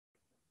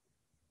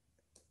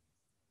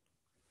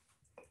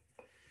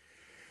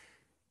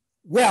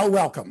Well,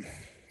 welcome.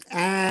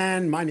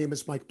 And my name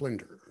is Mike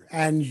Blinder,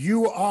 and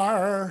you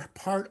are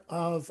part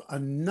of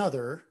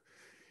another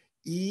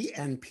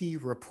E&P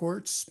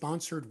Reports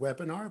sponsored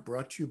webinar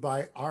brought to you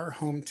by Our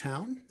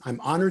Hometown.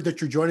 I'm honored that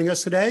you're joining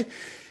us today.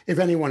 If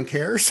anyone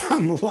cares,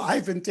 I'm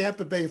live in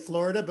Tampa Bay,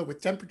 Florida, but with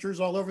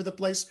temperatures all over the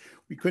place,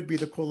 we could be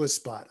the coolest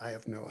spot. I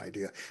have no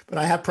idea. But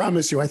I have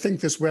promised you, I think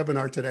this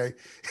webinar today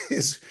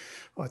is,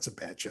 oh, it's a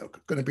bad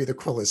joke, going to be the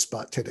coolest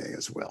spot today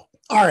as well.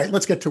 All right,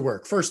 let's get to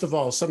work. First of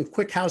all, some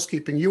quick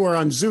housekeeping. You are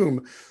on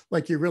Zoom,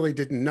 like you really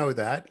didn't know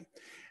that.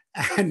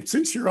 And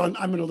since you're on,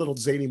 I'm in a little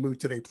zany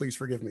mood today, please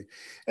forgive me.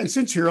 And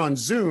since you're on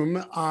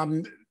Zoom,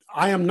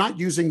 I am not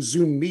using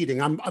Zoom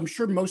meeting. I'm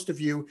sure most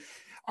of you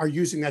are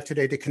using that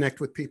today to connect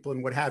with people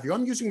and what have you.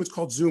 I'm using what's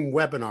called Zoom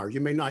Webinar. You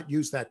may not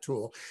use that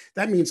tool.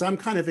 That means I'm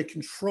kind of in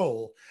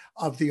control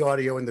of the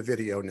audio and the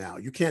video now.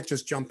 You can't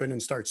just jump in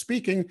and start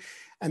speaking.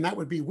 And that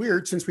would be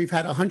weird since we've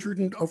had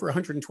over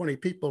 120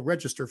 people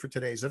register for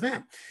today's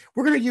event.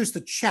 We're going to use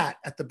the chat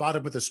at the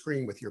bottom of the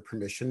screen with your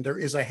permission. There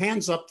is a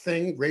hands up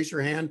thing, raise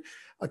your hand,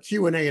 a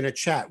Q&A and a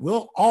chat.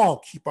 We'll all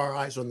keep our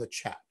eyes on the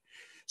chat.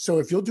 So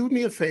if you'll do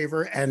me a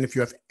favor, and if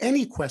you have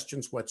any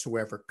questions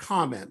whatsoever,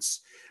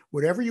 comments,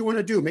 whatever you want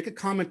to do, make a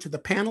comment to the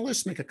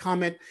panelists, make a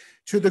comment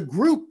to the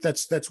group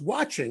that's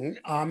watching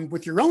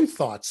with your own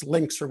thoughts,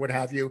 links or what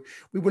have you.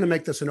 We want to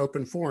make this an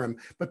open forum.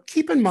 But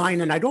keep in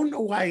mind, and I don't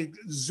know why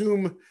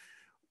Zoom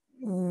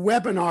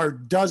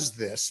Webinar does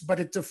this, but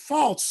it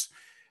defaults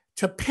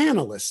to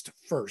panelist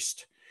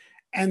first.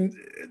 And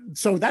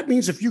so that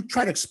means if you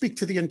try to speak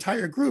to the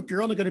entire group,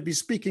 you're only going to be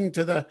speaking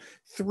to the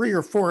 3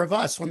 or 4 of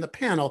us on the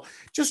panel.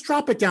 Just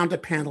drop it down to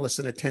panelists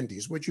and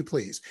attendees, would you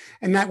please?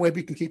 And that way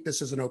we can keep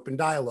this as an open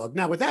dialogue.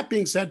 Now, with that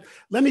being said,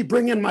 let me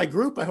bring in my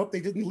group. I hope they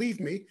didn't leave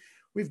me.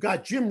 We've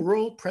got Jim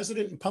Rule,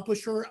 president and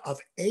publisher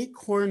of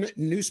Acorn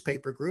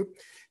newspaper group.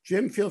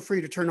 Jim, feel free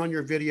to turn on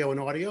your video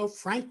and audio.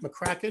 Frank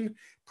McCracken,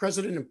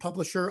 president and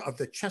publisher of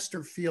the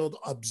Chesterfield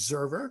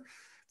Observer.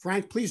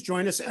 Frank, please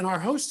join us and our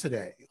host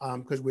today,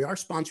 because we are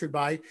sponsored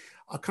by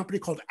a company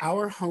called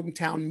Our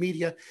Hometown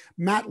Media.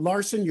 Matt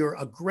Larson, you're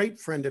a great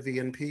friend of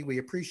E&P. We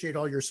appreciate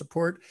all your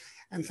support.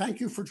 And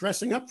thank you for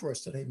dressing up for us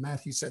today,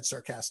 Mathew said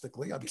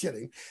sarcastically. I'm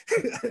kidding.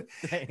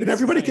 And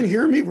everybody can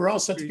hear me. We're all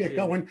set to get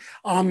going.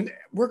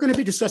 We're going to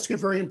be discussing a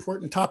very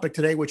important topic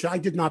today, which I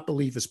did not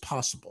believe is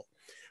possible,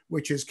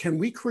 which is, can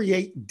we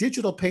create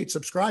digital paid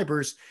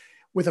subscribers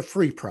with a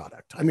free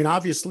product? I mean,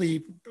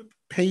 obviously,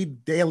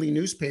 paid daily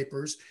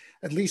newspapers,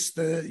 at least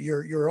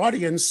your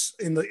audience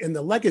in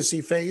the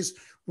legacy phase,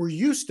 were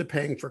used to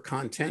paying for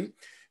content,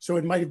 so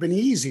it might have been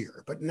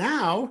easier. But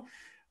now,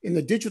 in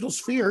the digital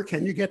sphere,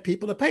 can you get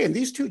people to pay? And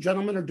these two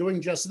gentlemen are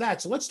doing just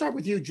that. So let's start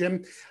with you,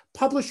 Jim,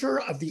 publisher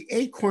of the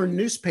Acorn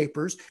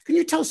newspapers. Can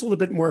you tell us a little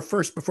bit more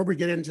first, before we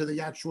get into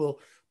the actual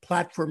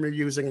platform you're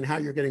using and how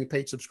you're getting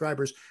paid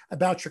subscribers,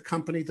 about your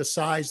company, the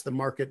size, the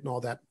market, and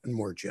all that and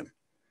more, Jim?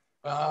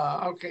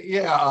 Okay,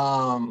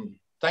 yeah.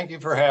 Thank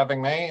you for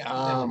having me.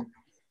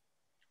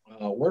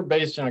 We're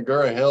based in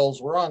Agoura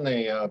Hills. We're on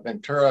the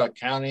Ventura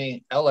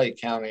County, LA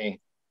County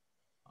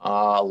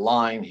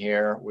line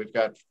here. We've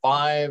got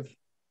 5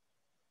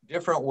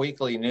 different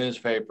weekly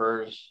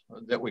newspapers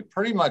that we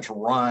pretty much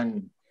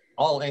run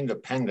all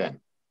independent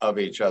of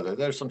each other.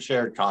 There's some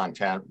shared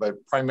content,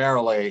 but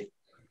primarily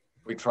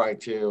we try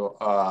to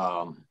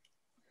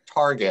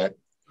target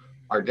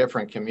our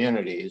different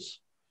communities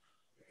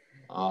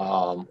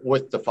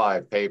with the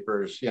 5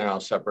 papers, you know,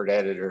 separate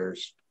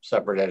editors,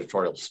 separate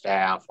editorial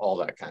staff, all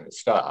that kind of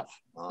stuff.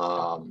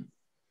 Can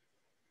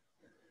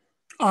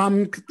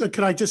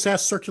I just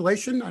ask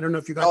circulation? I don't know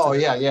if you got. Oh,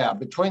 yeah.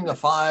 Between the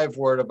 5,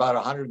 we're at about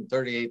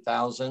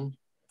 138,000.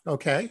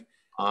 Okay.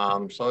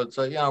 So it's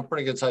a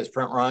pretty good sized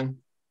print run.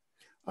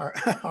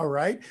 All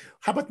right.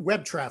 How about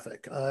web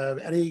traffic?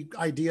 Any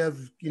idea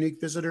of unique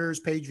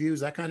visitors, page views,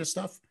 that kind of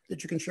stuff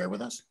that you can share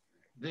with us?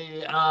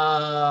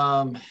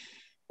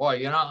 Boy,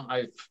 you know,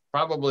 I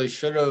probably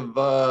should have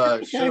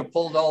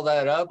pulled all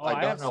that up. Oh, I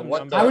don't know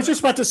what. I was just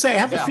about to say, I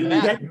have a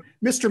feeling that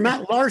Mr.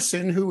 Matt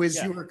Larson, who is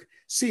your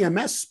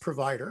CMS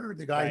provider,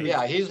 the guy.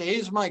 Right.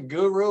 He's my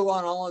guru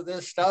on all of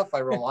this stuff. I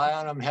rely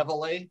on him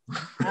heavily.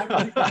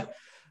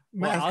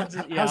 Matt,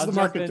 how's the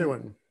market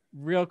doing?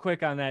 Real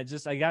quick on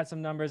that, I got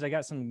some numbers. I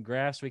got some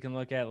graphs we can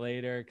look at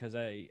later, because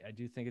I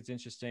do think it's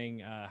interesting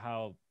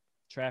how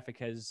traffic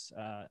has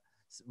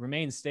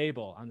remained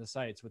stable on the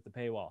sites with the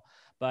paywall.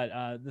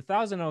 But the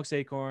Thousand Oaks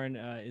Acorn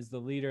is the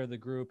leader of the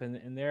group,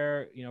 and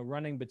they're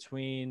running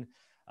between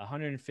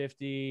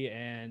 150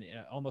 and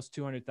almost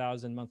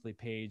 200,000 monthly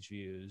page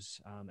views,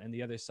 and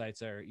the other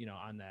sites are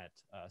on that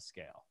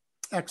scale.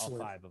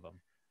 Excellent. All 5 of them.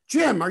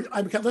 Jim,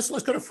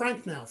 let's go to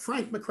Frank now.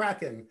 Frank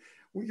McCracken,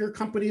 your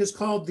company is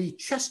called the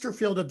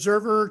Chesterfield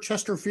Observer.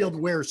 Chesterfield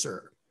where,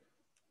 sir?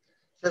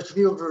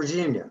 Chesterfield,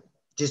 Virginia,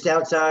 just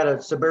outside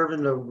of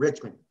suburban of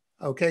Richmond.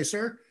 Okay,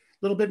 sir.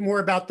 A little bit more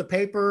about the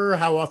paper,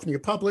 how often you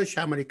publish,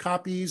 how many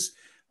copies,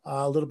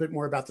 a little bit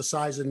more about the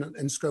size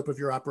and scope of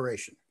your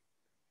operation.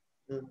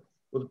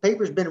 Well, the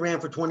paper's been around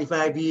for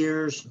 25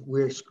 years.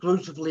 We're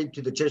exclusively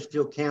to the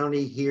Chesterfield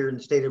County here in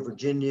the state of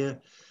Virginia.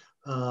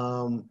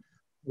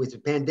 With the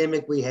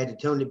pandemic, we had to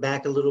tone it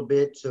back a little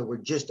bit. So we're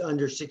just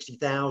under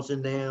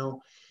 60,000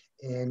 now.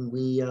 And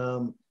we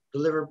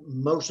deliver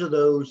most of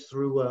those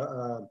through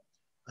a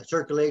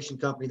circulation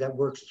company that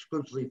works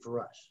exclusively for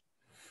us.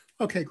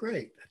 Okay,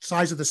 great.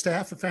 Size of the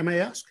staff, if I may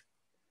ask?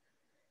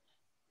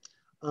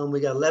 We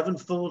got 11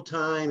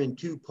 full-time and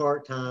 2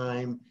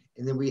 part-time.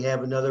 And then we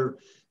have another,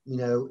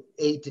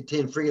 8 to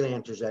 10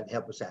 freelancers that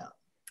help us out.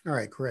 All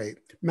right, great.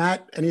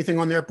 Matt, anything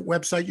on their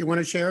website you want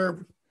to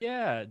share?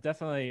 Yeah,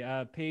 definitely.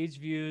 Page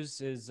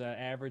views is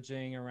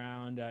averaging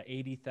around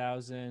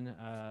 80,000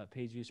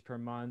 page views per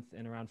month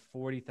and around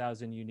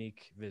 40,000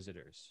 unique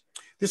visitors.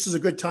 This is a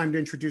good time to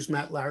introduce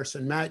Matt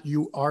Larson. Matt,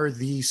 you are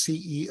the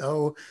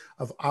CEO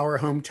of Our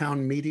Hometown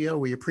Media.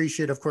 We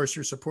appreciate, of course,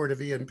 your support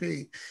of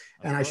E&P.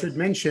 And I should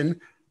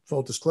mention,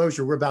 full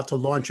disclosure, we're about to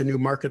launch a new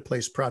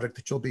marketplace product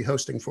that you'll be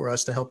hosting for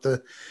us to help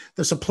the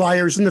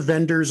suppliers and the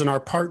vendors and our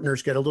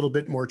partners get a little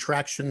bit more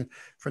traction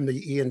from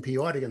the E&P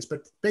audience.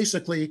 But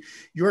basically,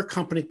 your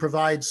company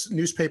provides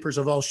newspapers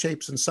of all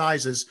shapes and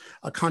sizes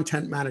a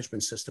content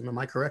management system. Am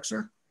I correct,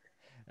 sir?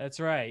 That's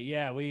right.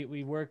 Yeah,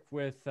 we work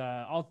with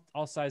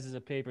all sizes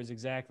of papers,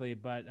 exactly.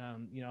 But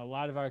a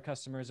lot of our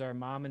customers are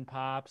mom and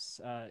pops.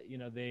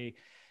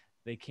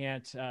 They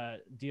can't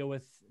deal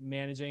with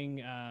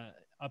managing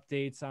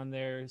updates on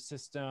their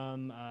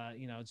system,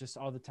 just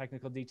all the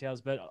technical details.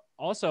 But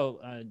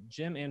also,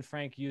 Jim and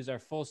Frank use our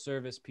full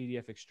service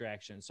PDF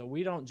extraction. So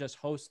we don't just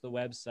host the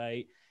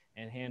website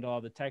and handle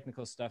all the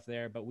technical stuff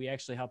there, but we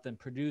actually help them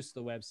produce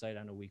the website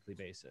on a weekly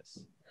basis.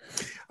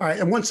 All right.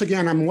 And once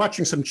again, I'm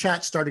watching some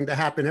chat starting to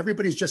happen.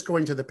 Everybody's just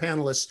going to the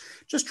panelists.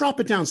 Just drop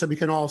it down so we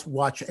can all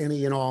watch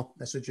any and all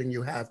messaging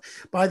you have.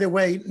 By the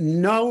way,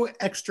 no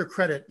extra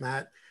credit,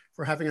 Matt,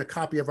 for having a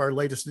copy of our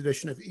latest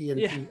edition of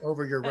E&P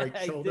over your right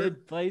shoulder. I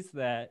did place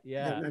that,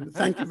 yeah. And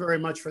thank you very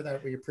much for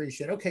that. We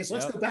appreciate it. Okay, so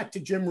let's go back to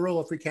Jim Rule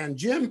if we can.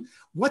 Jim,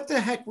 what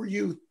the heck were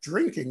you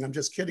drinking? I'm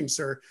just kidding,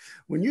 sir.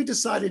 When you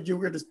decided you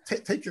were going to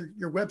take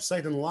your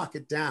website and lock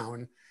it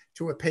down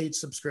to a paid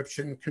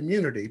subscription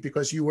community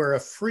because you were a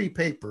free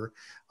paper,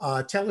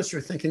 tell us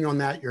your thinking on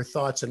that, your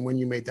thoughts, and when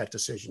you made that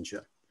decision,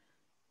 Jim.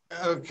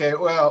 Okay,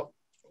 well,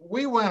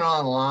 we went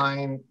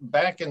online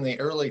back in the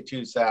early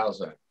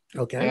 2000s.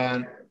 Okay.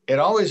 And it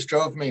always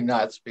drove me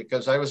nuts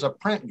because I was a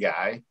print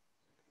guy.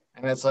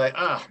 And it's like,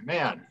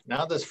 man,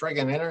 now this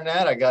friggin'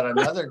 internet, I got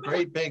another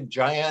great big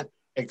giant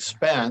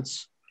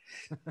expense.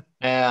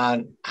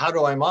 And how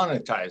do I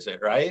monetize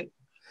it, right?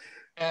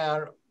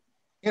 And,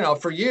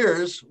 for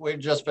years, we've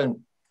just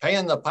been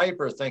paying the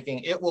piper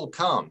thinking it will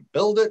come,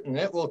 build it and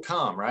it will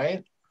come,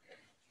 right?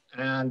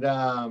 And,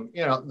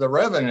 the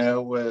revenue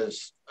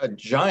was a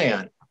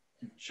giant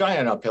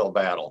uphill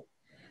battle.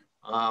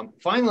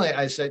 Finally,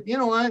 I said, you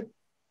know what?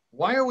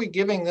 Why are we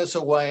giving this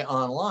away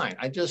online?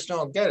 I just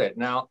don't get it.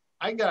 Now,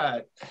 I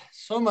got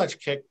so much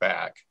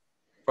kickback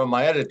from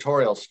my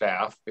editorial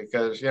staff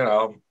because,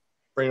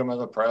 freedom of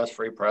the press,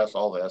 free press,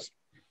 all this.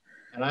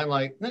 And I'm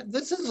like,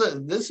 this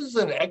is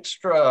an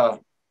extra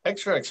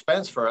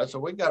expense for us, so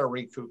we got to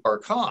recoup our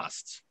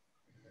costs.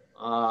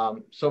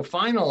 So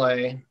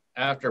finally,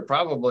 after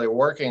probably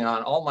working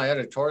on all my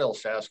editorial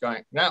staffs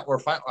going, no,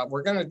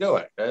 we're going to do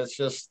it. It's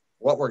just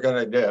what we're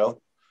going to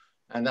do.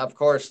 And of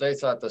course, they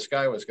thought the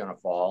sky was going to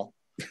fall.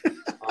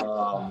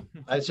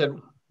 I said,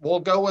 we'll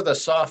go with a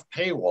soft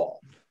paywall.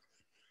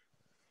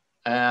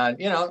 And,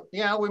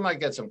 we might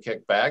get some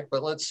kickback,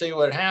 but let's see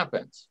what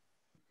happens.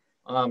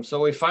 So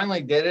we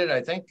finally did it.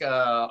 I think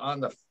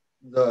on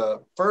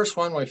the first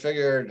one, we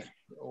figured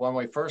when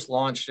we first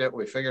launched it,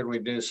 we figured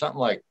we'd do something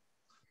like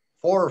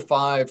 4 or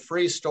 5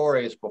 free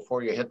stories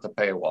before you hit the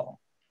paywall.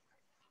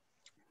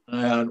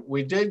 And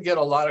we did get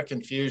a lot of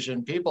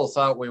confusion. People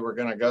thought we were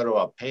going to go to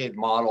a paid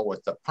model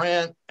with the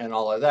print and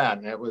all of that.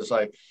 And it was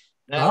like,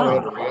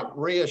 now we had to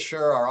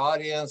reassure our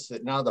audience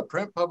that now the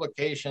print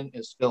publication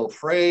is still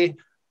free.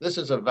 This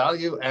is a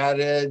value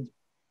added,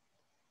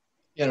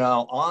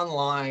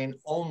 online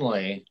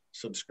only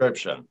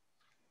subscription.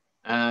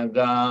 And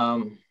you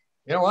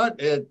know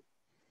what?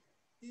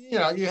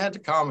 You had to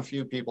calm a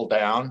few people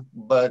down,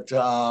 but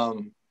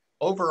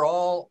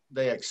overall,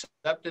 they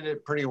accepted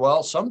it pretty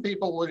well. Some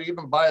people would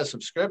even buy a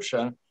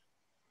subscription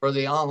for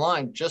the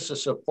online just to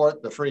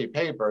support the free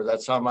paper.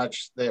 That's how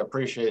much they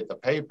appreciate the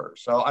paper.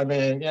 So, I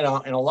mean, in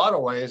a lot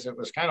of ways, it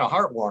was kind of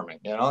heartwarming.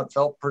 It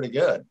felt pretty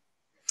good.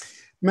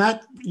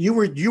 Matt, you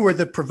were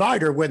the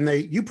provider when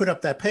you put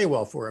up that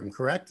paywall for them,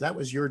 correct? That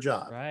was your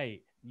job.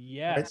 Right.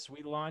 Yes. Right?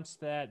 We launched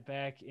that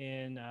back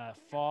in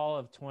fall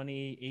of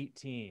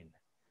 2018.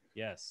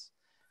 Yes.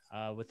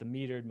 With a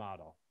metered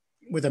model.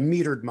 With a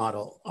metered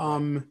model.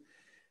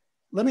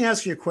 Let me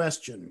ask you a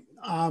question.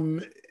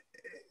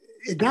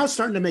 It's now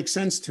starting to make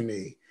sense to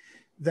me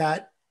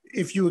that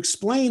if you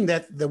explain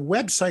that the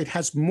website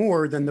has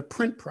more than the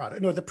print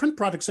product, the print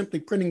product simply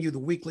printing you the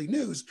weekly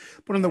news,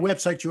 but on the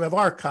website you have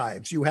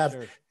archives, you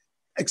have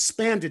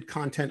expanded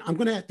content.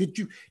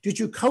 Did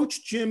you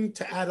coach Jim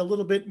to add a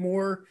little bit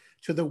more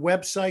to the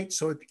website?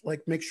 So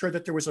like make sure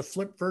that there was a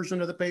flip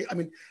version of the page. I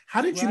mean,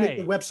 how did you make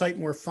the website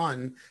more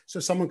fun so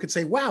someone could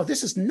say, wow,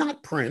 this is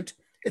not print.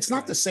 It's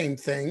not the same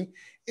thing.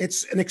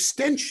 It's an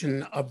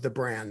extension of the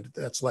brand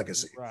that's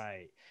legacy.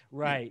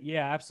 Right.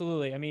 Yeah,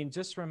 absolutely. I mean,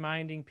 just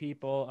reminding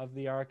people of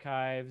the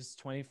archives,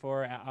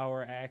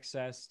 24-hour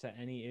access to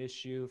any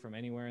issue from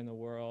anywhere in the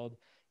world.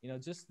 You know,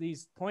 just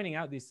pointing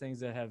out these things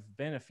that have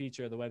been a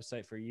feature of the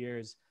website for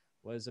years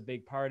was a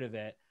big part of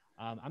it.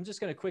 I'm just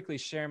going to quickly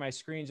share my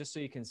screen just so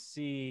you can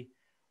see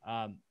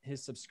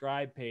his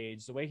subscribe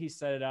page. The way he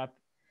set it up,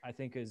 I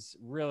think, is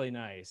really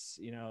nice.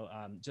 You know,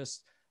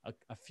 just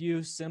a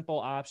few simple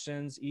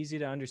options, easy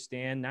to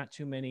understand, not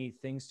too many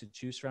things to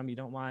choose from. You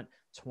don't want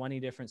 20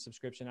 different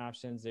subscription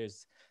options.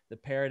 There's the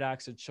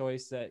paradox of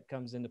choice that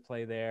comes into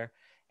play there.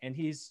 And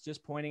he's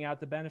just pointing out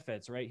the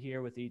benefits right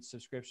here with each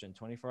subscription: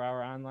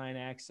 24-hour online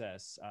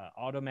access,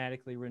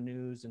 automatically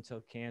renews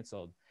until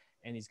canceled.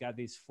 And he's got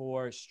these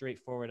 4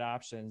 straightforward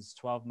options: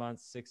 12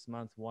 months, 6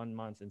 month, 1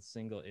 month, and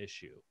single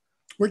issue.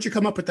 Where'd you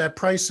come up with that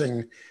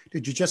pricing?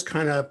 Did you just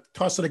kind of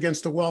toss it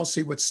against the wall,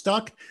 see what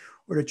stuck?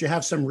 Or did you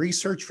have some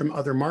research from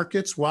other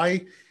markets?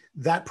 Why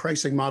that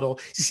pricing model?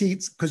 You see,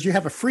 because you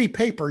have a free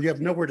paper, you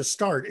have nowhere to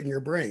start in your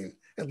brain,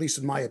 at least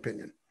in my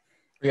opinion.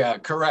 Yeah,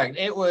 correct.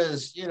 It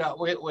was, you know,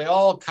 we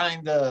all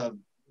kind of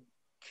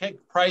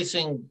kicked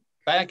pricing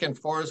back and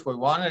forth. We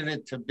wanted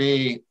it to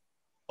be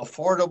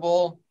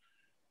affordable.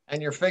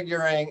 And you're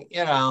figuring,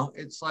 you know,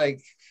 it's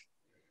like,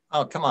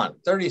 oh, come on,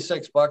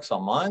 $36 a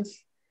month?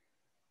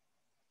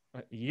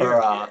 A year.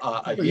 Or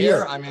a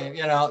year? I mean,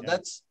 you know,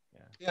 that's,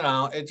 you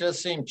know, it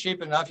just seemed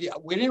cheap enough.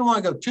 We didn't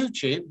want to go too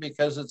cheap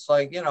because it's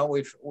like, you know,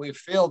 we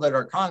feel that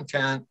our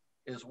content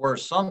is worth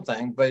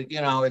something, but,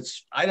 you know,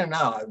 it's, I don't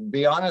know, to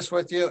be honest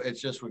with you,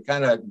 it's just, we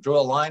kind of drew a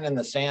line in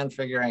the sand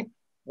figuring,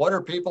 what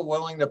are people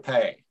willing to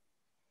pay?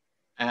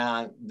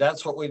 And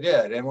that's what we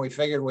did. And we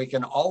figured we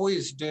can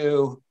always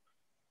do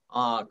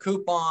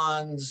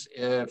coupons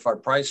if our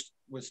price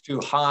was too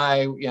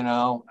high, you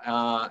know,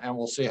 and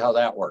we'll see how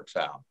that works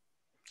out.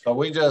 So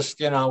we just,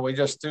 you know, we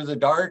just threw the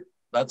dart.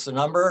 That's the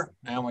number,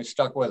 and we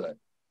stuck with it.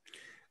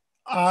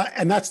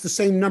 And that's the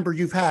same number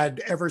you've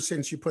had ever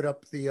since you put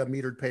up the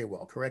metered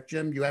paywall, correct,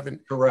 Jim? You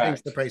haven't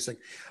changed the pricing.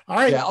 All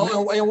right. Yeah.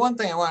 Oh, and one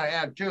thing I want to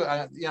add too,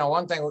 you know,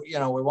 one thing, you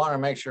know, we want to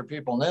make sure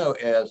people knew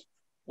is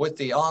with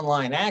the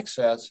online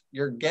access,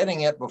 you're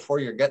getting it before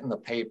you're getting the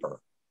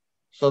paper.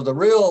 So the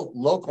real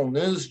local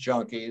news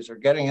junkies are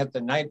getting it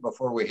the night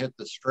before we hit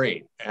the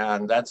street.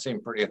 And that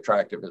seemed pretty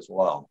attractive as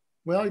well.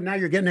 Well, now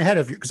you're getting ahead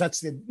of you, because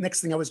that's the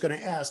next thing I was going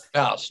to ask.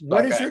 Yes,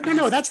 what is your,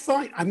 no, that's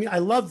fine. I mean, I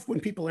love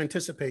when people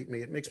anticipate me.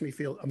 It makes me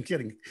feel, I'm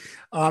kidding.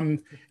 And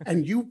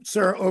you,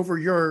 sir, over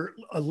your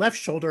left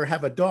shoulder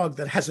have a dog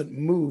that hasn't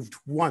moved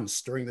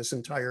once during this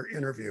entire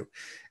interview.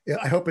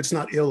 I hope it's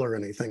not ill or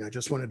anything. I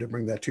just wanted to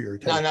bring that to your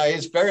attention. No,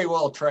 he's very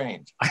well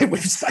trained.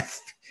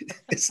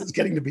 This is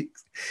getting to be,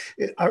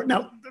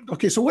 now,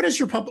 okay, so what is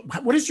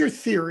your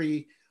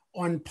theory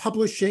on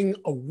publishing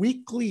a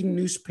weekly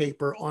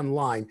newspaper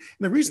online? And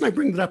the reason I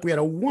bring that up, we had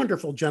a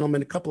wonderful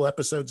gentleman a couple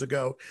episodes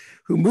ago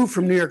who moved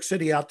from New York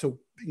City out to,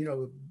 you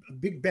know,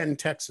 Big Bend,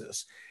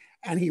 Texas.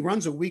 And he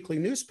runs a weekly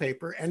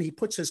newspaper and he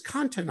puts his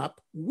content up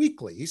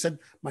weekly. He said,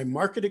 my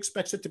market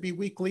expects it to be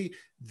weekly.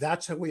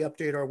 That's how we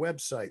update our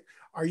website.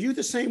 Are you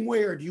the same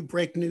way, or do you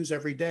break news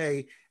every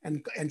day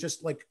and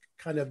just like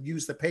kind of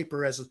use the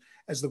paper as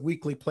the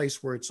weekly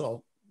place where it's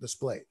all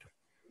displayed?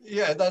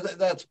 Yeah,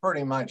 that's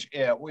pretty much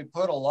it. We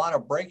put a lot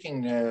of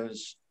breaking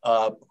news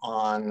up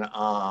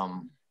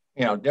on,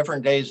 you know,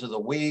 different days of the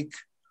week.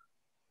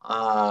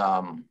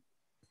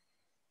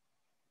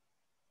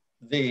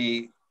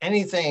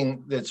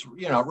 Anything that's,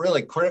 you know,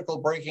 really critical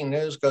breaking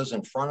news goes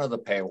in front of the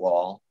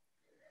paywall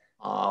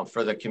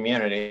for the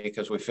community,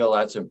 because we feel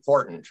that's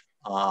important.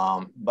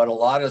 But a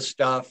lot of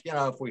stuff, you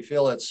know, if we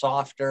feel it's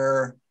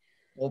softer,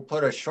 we'll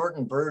put a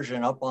shortened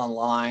version up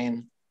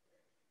online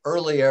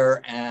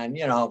earlier, and,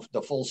 you know,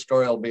 the full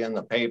story will be in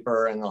the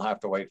paper and they'll have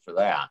to wait for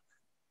that.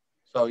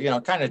 So, you know,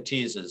 kind of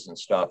teases and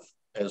stuff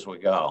as we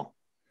go.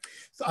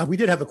 We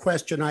did have a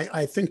question.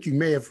 I think you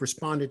may have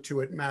responded to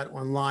it, Matt,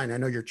 online. I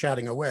know you're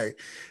chatting away,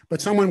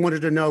 but someone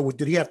wanted to know,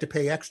 did he have to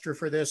pay extra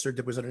for this, or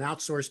was it an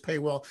outsourced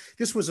paywall?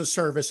 This was a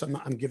service.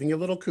 I'm giving you a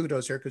little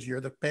kudos here because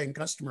you're the paying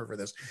customer for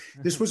this.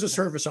 This was a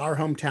service our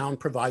hometown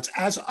provides,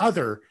 as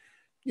other,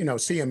 you know,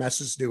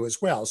 CMSs do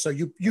as well. So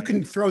you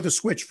can throw the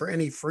switch for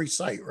any free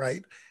site,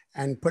 right?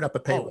 And put up a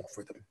paywall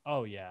for them.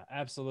 Oh yeah,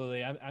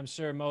 absolutely. I'm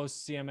sure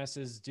most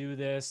CMSs do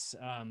this,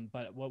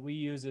 but what we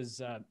use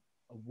is a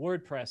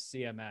WordPress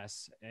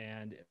CMS,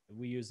 and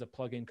we use a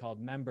plugin called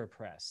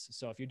MemberPress.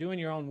 So if you're doing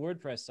your own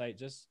WordPress site,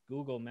 just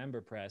Google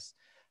MemberPress,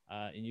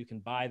 and you can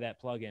buy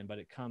that plugin, but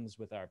it comes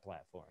with our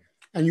platform.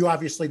 And you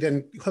obviously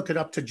then hook it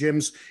up to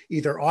Jim's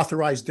either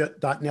authorized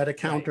 .NET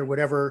account or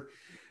whatever,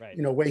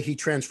 you know, way he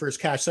transfers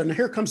cash. So now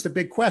here comes the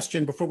big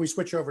question before we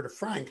switch over to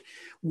Frank.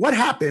 What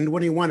happened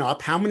when he went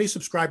up? How many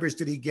subscribers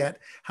did he get?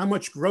 How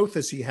much growth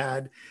has he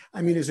had?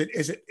 I mean, is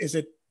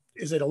it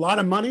is it a lot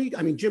of money?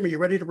 I mean, Jim, are you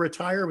ready to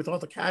retire with all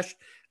the cash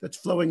that's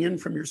flowing in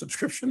from your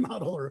subscription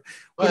model? Or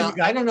well,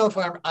 I don't know if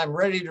I'm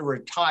ready to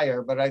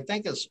retire, but I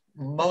think as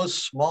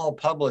most small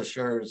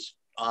publishers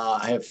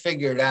have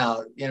figured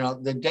out, you know,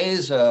 the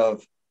days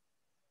of,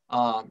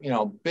 you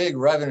know, big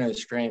revenue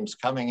streams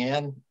coming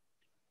in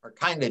are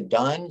kind of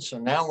done. So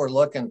now we're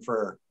looking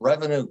for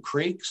revenue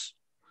creeks.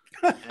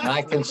 And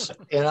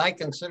I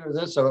consider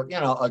this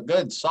a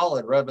good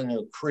solid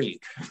revenue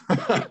creek.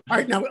 All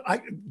right, now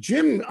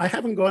Jim, I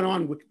haven't gone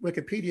on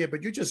Wikipedia,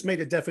 but you just made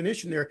a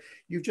definition there.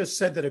 You just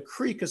said that a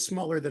creek is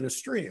smaller than a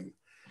stream,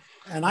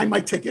 and I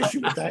might take issue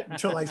with that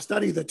until I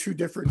study the two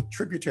different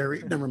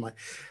tributary. Never mind.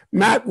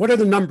 Matt, what are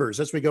the numbers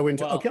as we go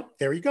into? Well, okay,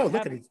 there you go.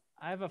 Look at it.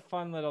 I have a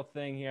fun little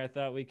thing here. I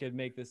thought we could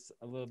make this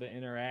a little bit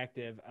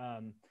interactive.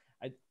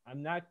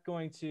 I'm not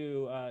going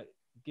to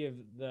give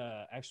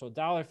the actual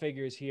dollar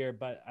figures here,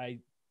 but I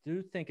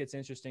do think it's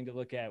interesting to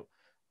look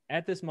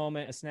at this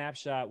moment, a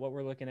snapshot, what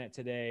we're looking at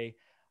today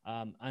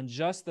on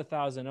just the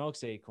Thousand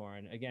Oaks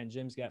Acorn. Again,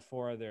 Jim's got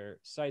 4 other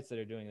sites that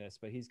are doing this,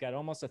 but he's got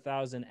almost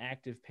 1,000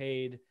 active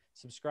paid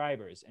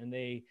subscribers, and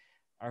they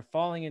are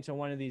falling into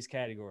one of these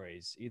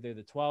categories, either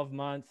the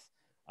 12-month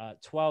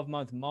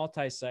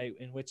multi-site,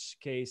 in which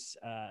case,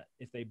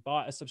 if they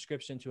bought a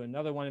subscription to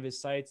another one of his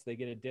sites, they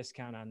get a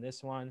discount on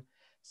this one,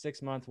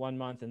 6-month, 1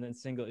 month, and then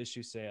single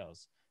issue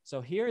sales.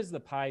 So here's the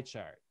pie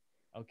chart.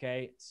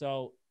 Okay.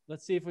 So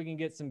let's see if we can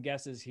get some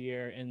guesses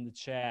here in the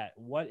chat.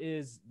 What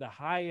is the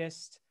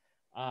highest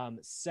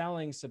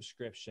selling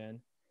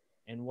subscription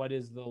and what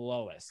is the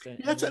lowest?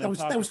 That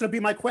was going to be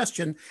my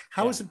question.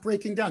 How is it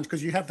breaking down?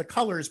 Because you have the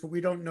colors, but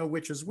we don't know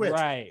which is which.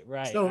 Right.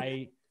 So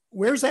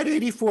where's that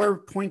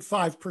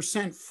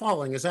 84.5%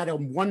 falling? Is that a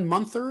 1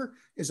 monther?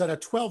 Is that a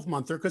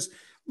 12-monther? Because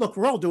look,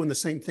 we're all doing the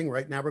same thing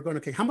right now. We're going,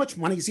 okay, how much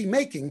money is he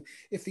making?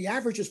 If the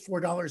average is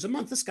 $4 a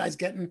month, this guy's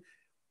getting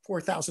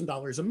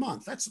 $4,000 a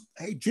month. That's,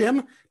 hey,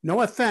 Jim,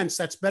 no offense,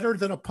 that's better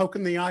than a poke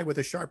in the eye with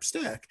a sharp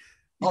stick.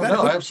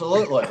 No,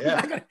 absolutely.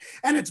 Yeah.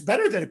 And it's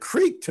better than a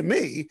creek to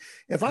me.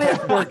 If I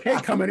had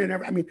 4K coming in,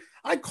 I mean,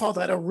 I'd call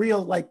that a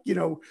real, like, you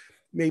know,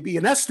 maybe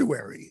an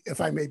estuary, if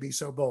I may be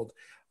so bold.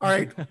 All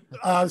right.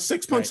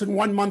 6 months and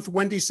 1 month.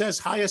 Wendy says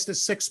highest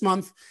is 6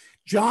 month.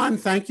 John,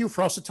 thank you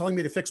for also telling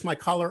me to fix my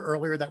color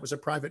earlier. That was a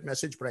private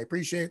message, but I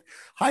appreciate it.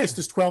 Highest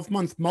is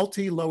 12-month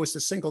multi, lowest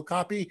is single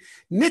copy.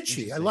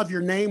 Nietzsche, I love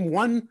your name.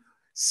 One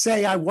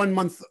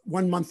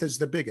month is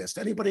the biggest.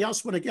 Anybody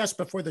else want to guess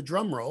before the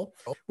drum roll,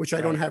 which I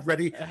don't have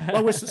ready?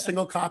 Lowest is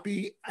single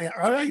copy.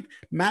 All right,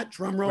 Matt,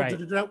 drum roll. Right.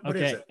 What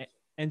is it?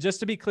 And just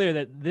to be clear,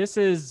 that this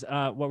is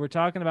what we're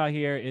talking about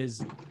here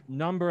is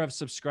number of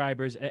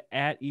subscribers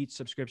at each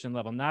subscription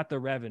level, not the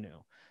revenue.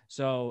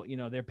 So, you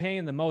know, they're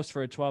paying the most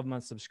for a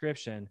 12-month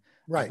subscription,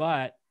 right?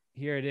 But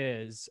here it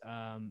is.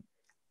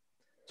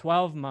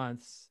 12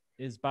 months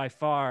is by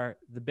far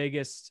the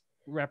biggest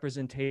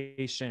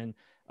representation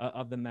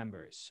of the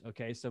members.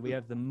 Okay. So we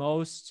have the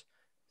most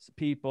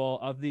people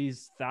of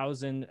these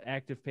 1,000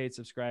 active paid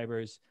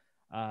subscribers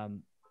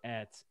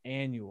at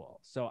annual.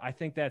 So I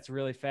think that's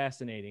really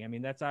fascinating. I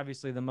mean, that's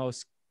obviously the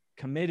most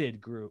committed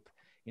group,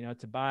 you know,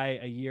 to buy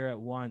a year at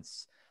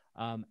once.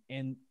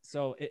 And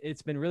so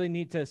it's been really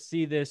neat to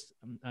see this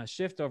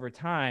shift over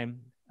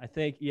time. I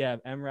think, yeah,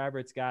 M.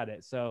 Roberts got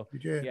it. So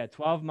yeah,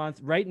 12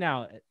 months right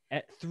now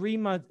at 3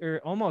 months or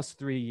almost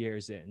 3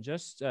 years in,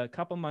 just a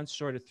couple months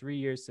short of 3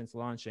 years since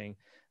launching.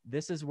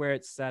 This is where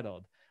it's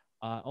settled,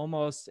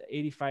 almost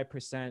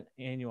 85%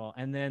 annual.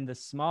 And then the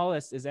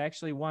smallest is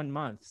actually 1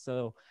 month.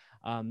 So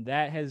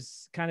that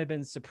has kind of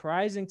been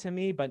surprising to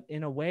me, but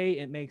in a way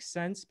it makes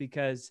sense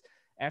because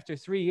after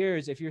 3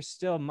 years, if you're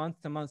still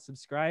month to month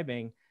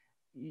subscribing,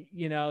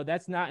 you know,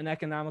 that's not an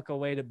economical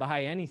way to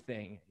buy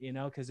anything, you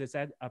know, because it's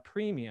at a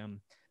premium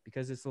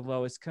because it's the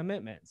lowest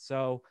commitment.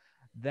 So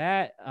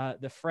that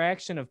the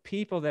fraction of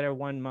people that are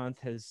 1 month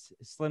has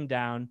slimmed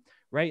down.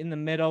 Right in the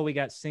middle, we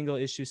got single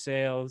issue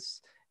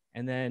sales.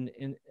 And then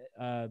in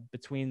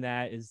between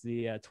that is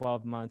the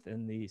 12 month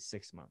and the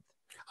 6 month.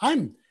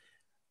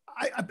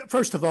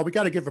 First of all, we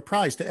got to give a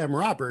prize to M.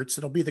 Roberts.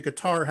 It'll be the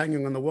guitar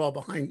hanging on the wall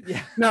behind.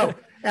 Yeah. No,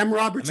 M.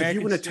 Roberts, if you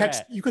want to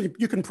text, you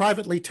can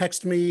privately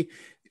text me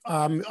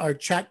or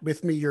chat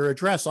with me your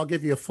address. I'll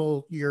give you a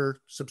full year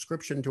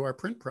subscription to our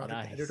print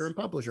product editor and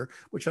publisher,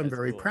 which I'm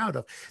very proud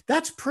of.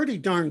 That's pretty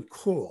darn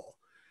cool.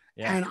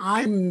 Yeah.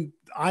 And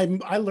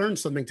I learned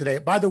something today.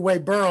 By the way,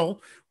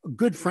 Burl, a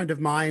good friend of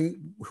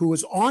mine who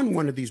was on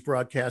one of these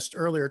broadcasts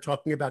earlier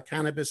talking about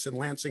cannabis in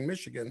Lansing,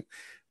 Michigan,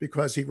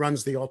 because he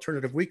runs the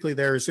Alternative Weekly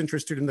there, is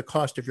interested in the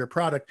cost of your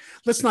product.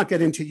 Let's not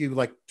get into you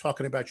like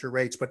talking about your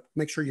rates, but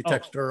make sure you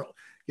text Earl,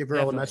 give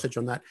Earl a message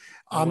on that.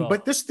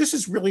 But this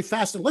is really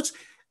fascinating.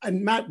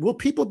 And Matt, will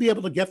people be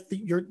able to get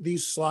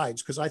these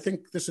slides? Because I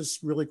think this is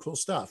really cool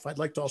stuff. I'd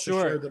like to also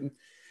share them.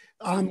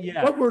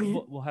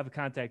 We'll have a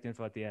contact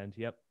info at the end.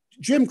 Yep.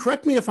 Jim,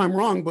 correct me if I'm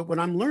wrong, but what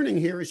I'm learning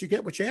here is you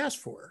get what you asked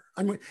for.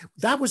 I mean,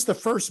 that was the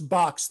first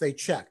box they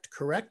checked,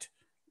 correct?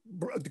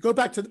 Go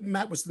back to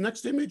Matt. Was the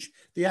next image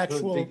the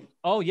actual?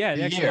 Oh yeah, it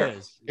actually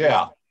is.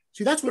 Yeah.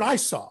 See, that's what I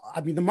saw.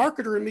 I mean, the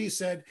marketer in me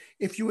said,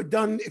 if you'd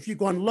gone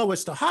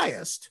lowest to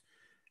highest,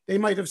 they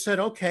might have said,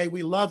 okay,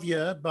 we love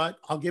you, but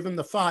I'll give him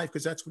the 5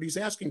 because that's what he's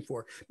asking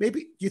for.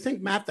 Maybe, do you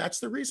think, Matt, that's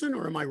the reason,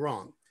 or am I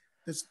wrong?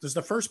 Does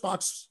the first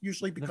box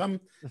usually become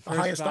the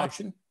highest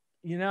option?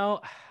 You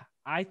know,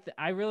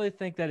 I really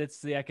think that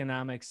it's the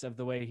economics of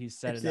the way he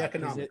set it up.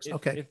 Economics.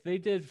 Okay. If they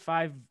did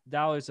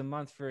 $5 a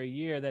month for a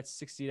year, that's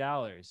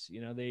 $60.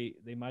 You know,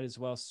 they might as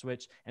well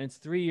switch. And it's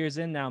 3 years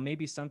in now.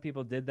 Maybe some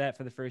people did that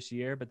for the first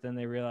year, but then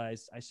they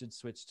realized I should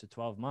switch to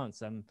 12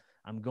 months. I'm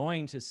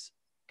going to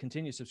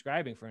continue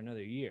subscribing for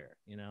another year,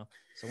 you know?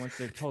 So once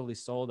they're totally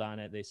sold on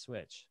it, they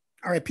switch.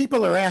 All right.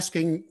 People are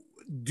asking,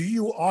 do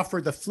you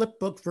offer the flip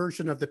book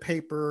version of the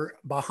paper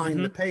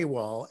behind the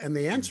paywall? And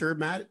the answer,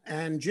 Matt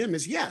and Jim,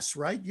 is yes,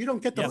 right? You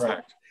don't get the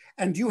flip.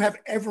 And do you have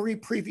every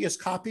previous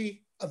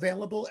copy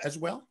available as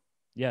well?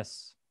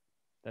 Yes.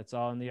 That's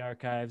all in the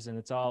archives. And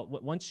it's all,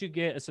 once you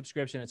get a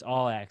subscription, it's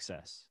all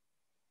access.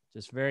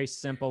 Just very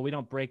simple. We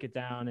don't break it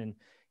down and,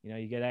 you know,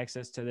 you get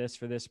access to this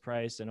for this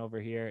price. And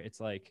over here, it's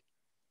like,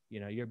 you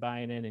know, you're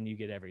buying in and you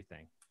get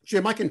everything.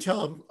 Jim, I can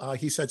tell,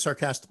 he said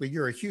sarcastically,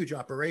 you're a huge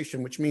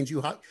operation, which means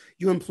you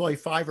employ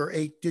 5 or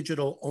 8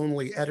 digital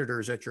only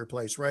editors at your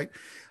place, right?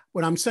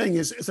 What I'm saying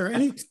is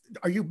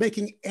are you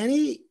making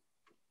any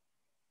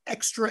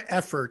extra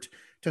effort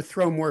to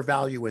throw more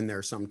value in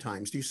there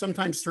sometimes? Do you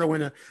sometimes throw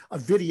in a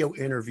video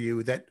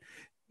interview that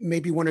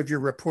maybe one of your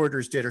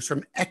reporters did, or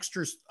some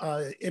extra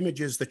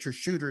images that your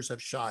shooters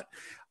have shot?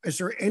 Is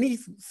there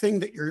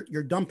anything that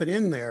you're dumping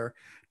in there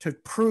to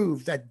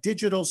prove that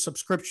digital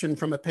subscription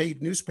from a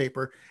paid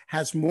newspaper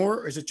has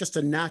more, or is it just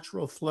a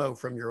natural flow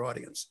from your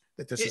audience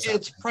that this is happening?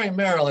 It's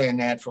primarily a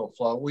natural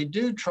flow. We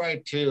do try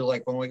to,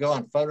 like when we go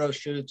on photo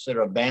shoots at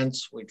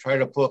events, we try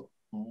to put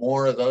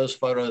more of those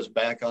photos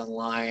back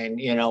online.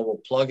 You know,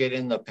 we'll plug it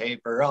in the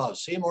paper. Oh,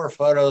 see more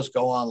photos,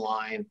 go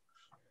online.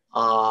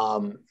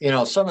 You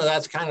know, some of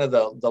that's kind of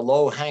the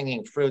low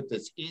hanging fruit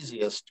that's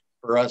easiest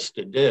for us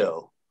to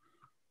do.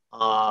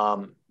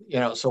 You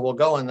know, so we'll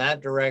go in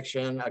that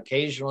direction.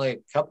 Occasionally,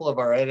 a couple of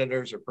our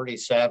editors are pretty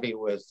savvy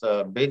with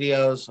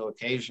videos. So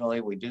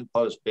occasionally we do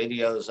post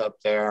videos up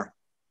there.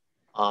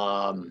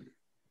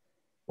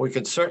 We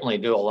could certainly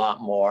do a lot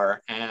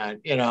more. And,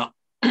 you know,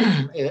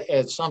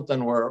 it's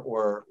something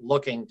we're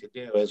looking to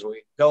do as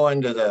we go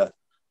into the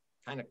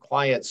kind of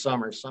quiet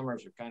summers.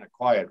 Summers are kind of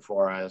quiet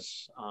for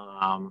us.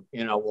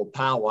 You know, we'll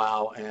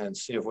powwow and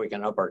see if we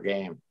can up our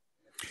game.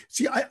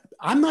 See,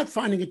 I'm not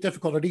finding it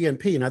difficult at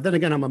E&P. Now, then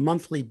again, I'm a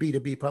monthly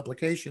B2B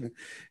publication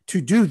to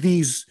do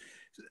these.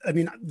 I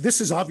mean, this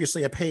is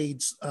obviously a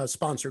paid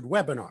sponsored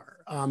webinar.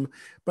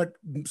 But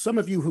some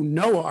of you who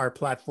know our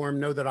platform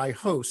know that I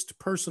host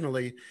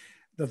personally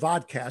the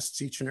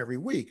vodcasts each and every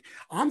week.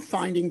 I'm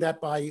finding that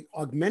by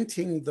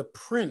augmenting the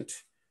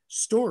print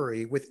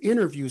story with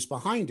interviews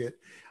behind it,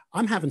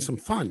 I'm having some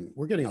fun.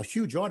 We're getting a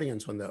huge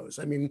audience on those.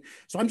 I mean,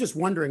 so I'm just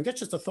wondering, that's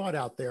just a thought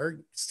out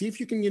there. See if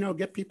you can, you know,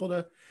 get people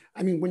to,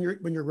 I mean, when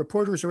your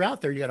reporters are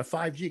out there, you got a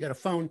 5G, you got a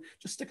phone,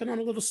 just stick it on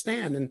a little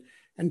stand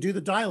and do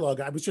the dialogue.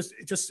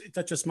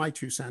 That's just my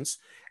 2 cents.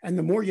 And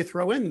the more you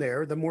throw in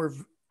there, the more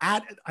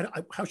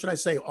how should I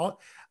say,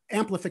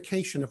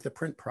 amplification of the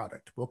print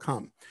product will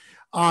come.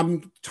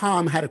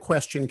 Tom had a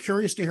question.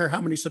 Curious to hear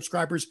how many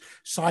subscribers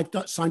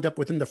signed up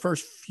within the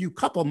first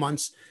couple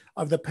months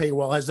of the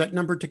paywall. Has that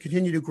number to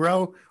continue to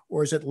grow,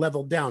 or is it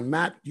leveled down?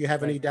 Matt, do you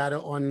have any data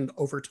on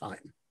over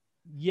time?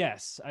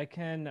 Yes, I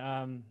can.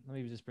 Let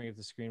me just bring up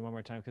the screen one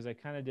more time, because I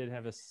kind of did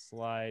have a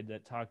slide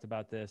that talked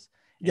about this.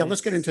 Yeah,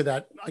 let's get into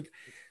that.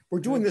 We're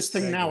doing this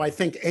thing now. I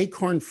think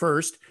Acorn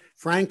first.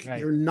 Frank,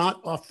 you're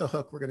not off the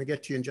hook. We're going to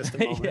get to you in just a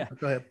moment. Yeah.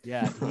 Go ahead.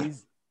 Yeah,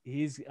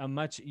 he's a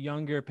much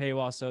younger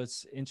paywall, so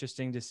it's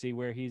interesting to see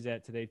where he's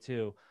at today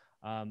too.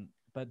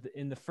 But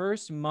in the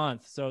first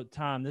month, so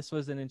Tom, this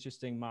was an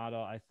interesting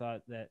model I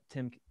thought that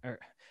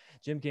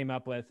Jim came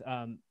up with.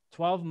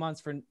 12 months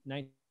for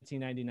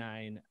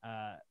 $19.99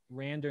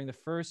 ran during the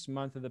first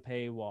month of the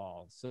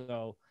paywall.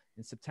 So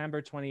in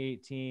September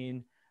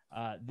 2018,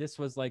 this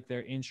was like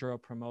their intro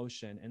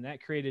promotion, and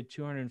that created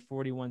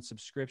 241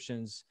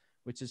 subscriptions,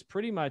 which is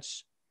pretty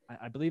much,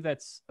 I believe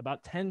that's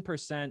about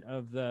 10%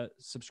 of the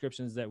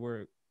subscriptions that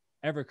were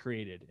ever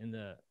created in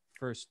the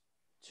first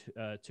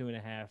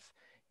 2.5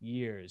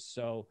 years.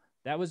 So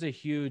that was a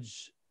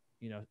huge,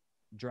 you know,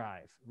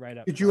 drive right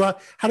up.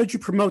 How did you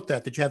promote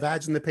that? Did you have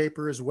ads in the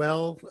paper as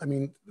well? I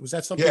mean, was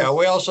that something? Yeah,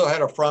 we also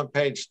had a front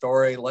page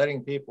story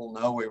letting people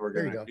know we were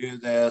going to do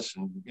this,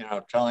 and, you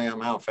know, telling them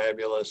how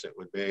fabulous it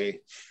would be.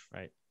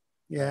 Right.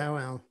 Yeah,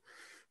 well,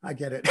 I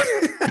get it.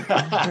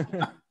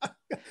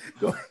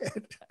 Go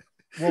ahead.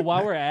 Well,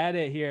 while we're at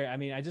it here, I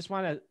mean, I just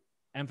want to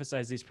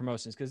emphasize these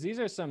promotions, because these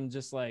are some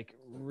just like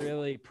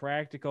really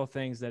practical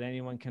things that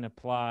anyone can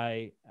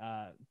apply.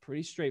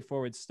 Pretty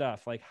straightforward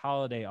stuff like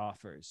holiday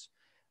offers.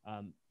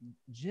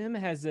 Jim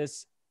has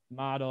this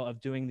model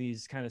of doing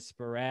these kind of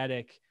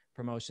sporadic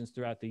promotions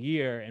throughout the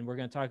year, and we're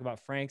going to talk about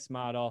Frank's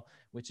model,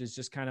 which is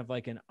just kind of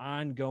like an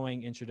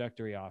ongoing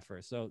introductory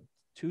offer. So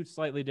two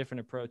slightly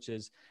different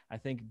approaches. I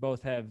think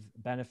both have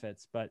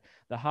benefits, but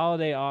the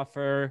holiday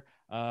offer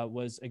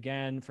was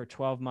again for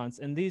 12 months.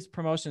 And these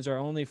promotions are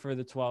only for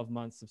the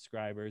 12-month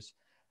subscribers.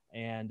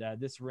 And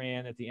this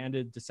ran at the end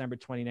of December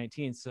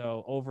 2019.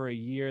 So over a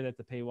year that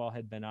the paywall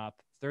had been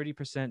up,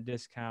 30%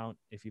 discount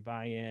if you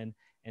buy in.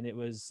 And it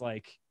was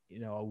like,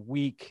 a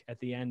week at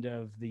the end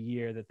of the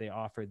year that they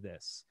offered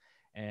this.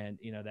 And,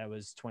 that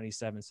was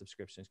 27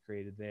 subscriptions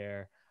created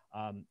there.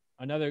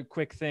 Another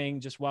quick thing,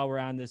 just while we're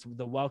on this,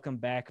 the welcome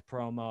back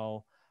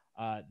promo,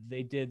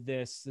 they did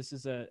this. This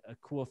is a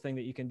cool thing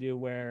that you can do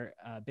where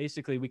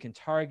basically we can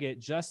target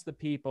just the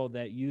people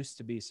that used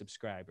to be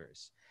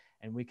subscribers.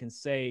 And we can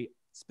say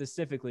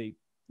specifically,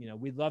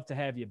 we'd love to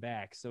have you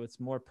back. So it's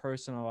more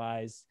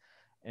personalized.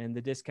 And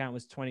the discount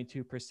was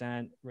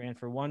 22%, ran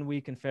for 1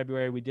 week in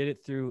February. We did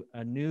it through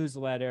a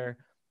newsletter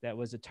that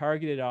was a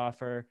targeted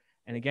offer.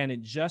 And again,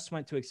 it just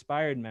went to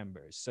expired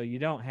members. So you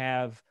don't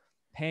have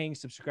paying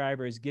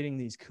subscribers getting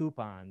these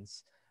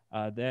coupons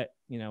that,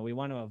 we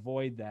want to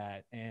avoid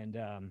that. And,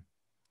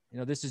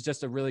 this is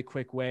just a really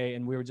quick way.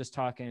 And we were just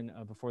talking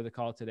before the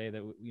call today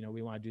that,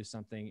 we want to do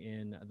something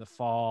in the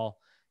fall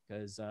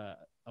because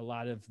a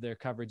lot of their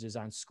coverage is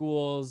on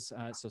schools.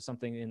 So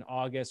something in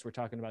August, we're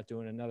talking about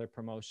doing another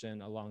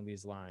promotion along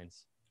these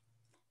lines.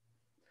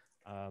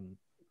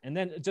 And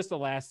then just the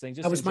last thing.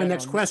 Just that was my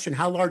next question.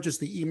 How large is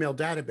the email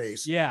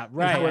database? Yeah,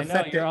 right. I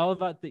know you're all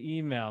about the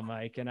email,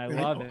 Mike, and I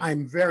love it.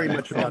 I'm very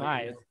much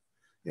about it.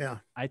 Yeah.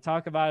 I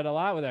talk about it a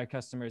lot with our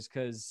customers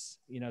because,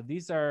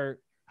 these are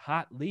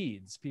hot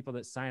leads, people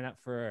that sign up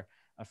for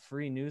a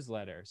free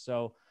newsletter.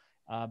 So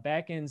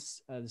back in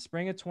the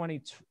spring of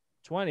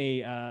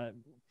 2020,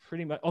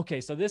 pretty much. Okay.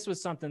 So this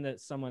was something that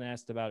someone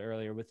asked about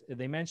earlier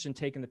they mentioned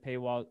taking the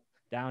paywall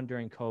down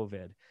during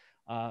COVID.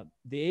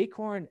 The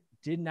Acorn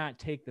did not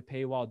take the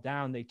paywall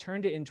down. They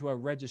turned it into a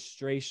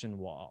registration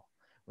wall,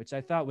 which I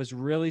thought was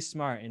really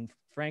smart. And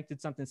Frank did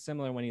something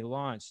similar when he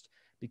launched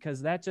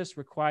because that just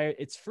required,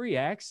 it's free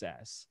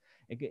access.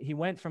 He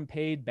went from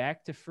paid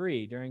back to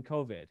free during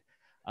COVID,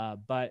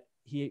 but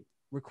he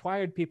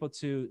required people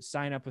to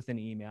sign up with an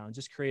email and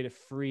just create a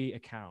free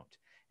account.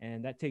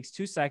 And that takes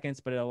 2 seconds,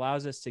 but it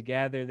allows us to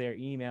gather their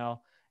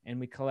email.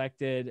 And we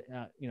collected,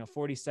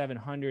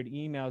 4,700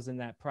 emails in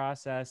that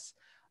process.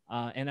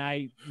 And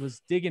I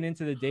was digging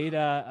into the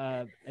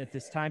data at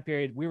this time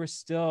period. We were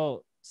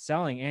still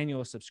selling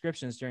annual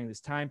subscriptions during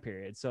this time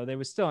period. So there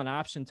was still an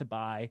option to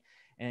buy.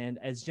 And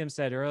as Jim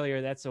said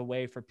earlier, that's a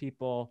way for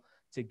people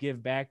to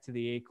give back to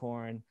the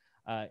Acorn,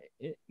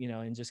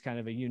 in just kind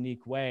of a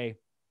unique way.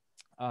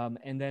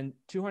 And then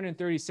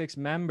 236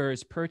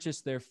 members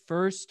purchased their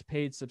first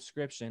paid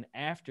subscription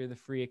after the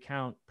free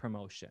account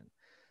promotion.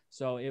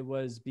 So it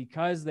was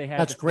because they had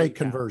that's great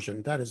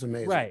conversion. That is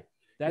amazing. Right.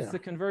 That's the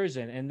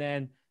conversion. And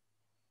then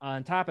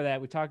on top of that,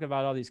 we talked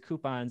about all these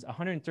coupons.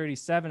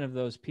 137 of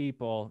those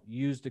people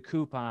used a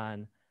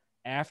coupon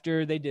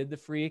after they did the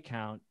free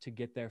account to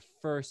get their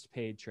first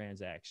paid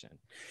transaction.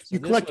 So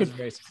this was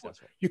very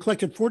successful. You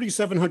collected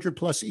 4,700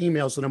 plus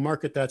emails in a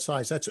market that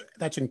size.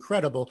 That's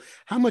incredible.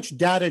 How much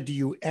data do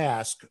you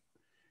ask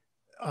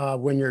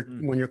when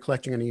you're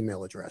collecting an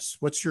email address?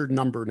 What's your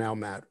number now,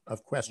 Matt,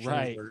 of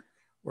questions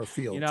or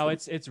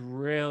fields? It's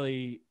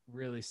really,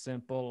 really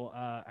simple.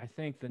 I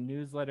think the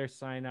newsletter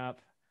sign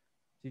up,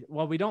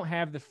 well, we don't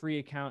have the free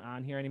account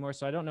on here anymore,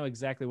 so I don't know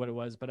exactly what it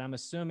was, but I'm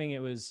assuming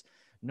it was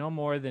no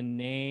more than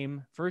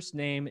name. First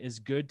name is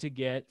good to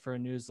get for a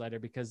newsletter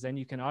because then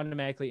you can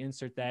automatically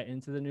insert that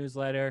into the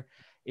newsletter.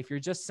 If you're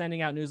just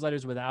sending out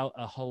newsletters without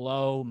a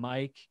hello,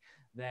 Mike,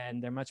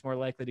 then they're much more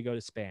likely to go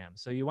to spam.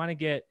 So you want to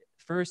get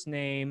first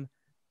name,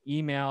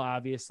 email,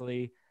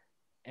 obviously,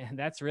 and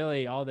that's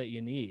really all that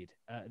you need.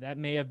 That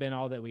may have been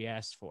all that we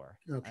asked for.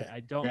 Okay. I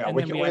don't. Yeah,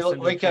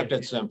 we kept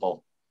it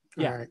simple.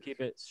 Yeah, keep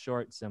it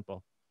short,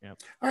 simple. Yeah.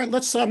 All right,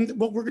 let's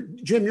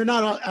Jim, you're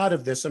not out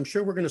of this. I'm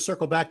sure we're going to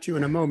circle back to you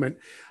in a moment.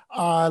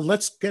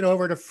 Let's get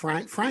over to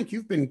Frank. Frank,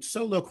 you've been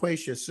so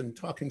loquacious and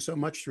talking so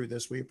much through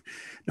this.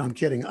 No, I'm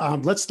kidding.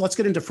 Let's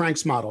get into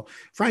Frank's model.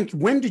 Frank,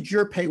 when did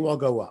your paywall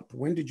go up?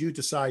 When did you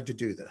decide to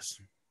do this?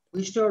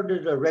 We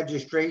started a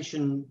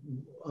registration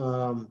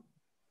for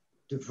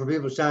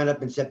people to sign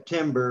up in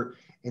September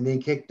and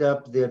then kicked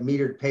up the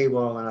metered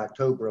paywall in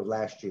October of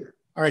last year.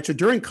 All right, so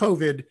during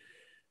COVID,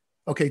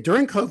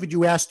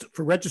 you asked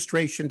for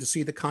registration to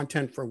see the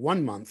content for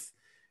 1 month.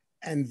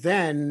 And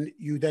then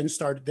you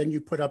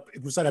put up,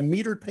 was that a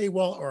metered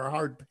paywall or a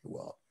hard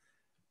paywall,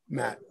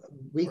 Matt?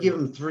 We give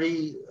them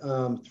three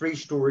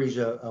stories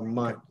a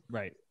month.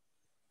 Right.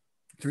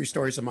 3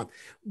 stories a month.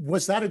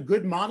 Was that a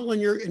good model in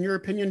your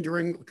opinion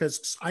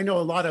because I know a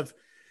lot of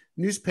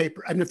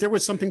newspaper, and if there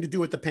was something to do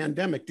with the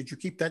pandemic, did you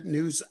keep that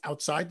news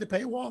outside the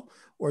paywall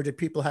or did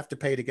people have to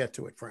pay to get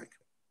to it, Frank?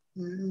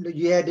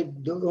 Yeah,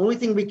 the only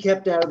thing we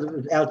kept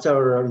outside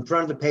or in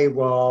front of the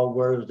paywall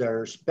were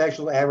their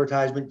special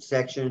advertisement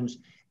sections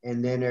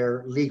and then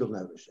their legal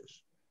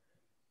notices.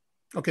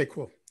 Okay,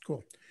 cool.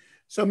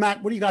 So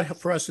Matt, what do you got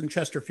for us in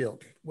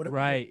Chesterfield?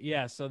 Right.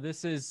 Yeah. So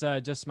this is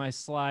just my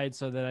slide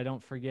so that I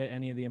don't forget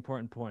any of the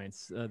important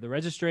points. The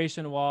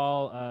registration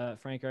wall,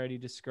 Frank already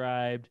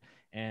described,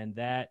 and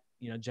that,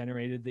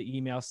 generated the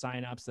email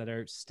signups that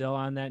are still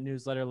on that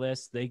newsletter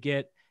list. They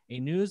get a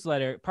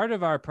newsletter. Part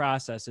of our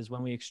process is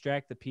when we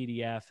extract the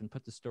PDF and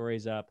put the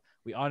stories up,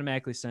 we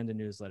automatically send a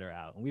newsletter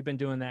out. And we've been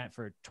doing that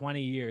for 20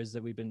 years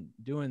that we've been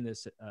doing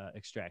this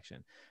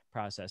extraction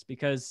process,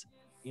 because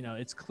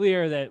it's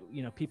clear that,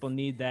 people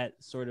need that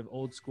sort of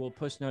old school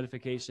push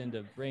notification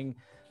to bring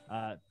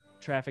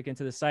traffic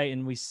into the site.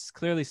 And we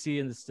clearly see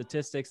in the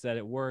statistics that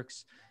it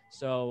works.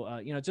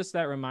 So, just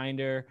that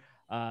reminder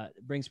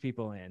brings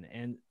people in.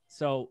 And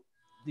so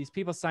these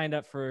people signed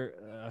up for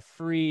a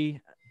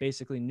free,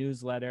 basically,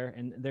 newsletter,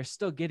 and they're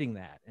still getting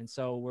that. And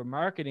so we're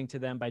marketing to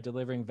them by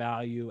delivering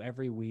value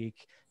every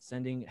week,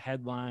 sending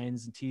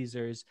headlines and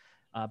teasers.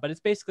 But it's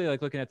basically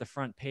like looking at the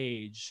front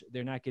page.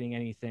 They're not getting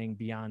anything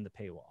beyond the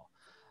paywall.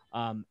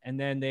 And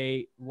then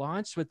they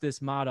launched with this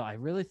model. I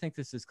really think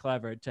this is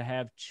clever, to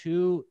have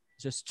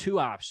just two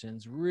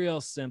options,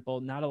 real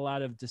simple, not a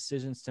lot of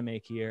decisions to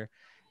make here.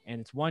 And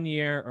it's 1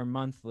 year or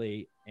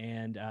monthly,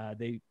 and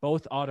they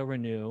both auto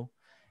renew.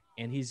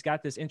 And he's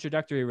got this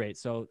introductory rate.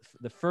 So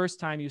the first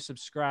time you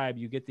subscribe,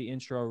 you get the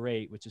intro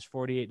rate, which is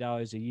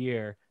 $48 a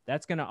year.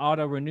 That's going to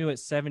auto renew at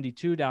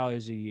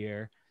 $72 a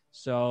year.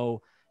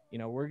 So,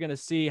 we're going to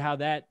see how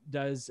that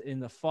does in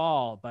the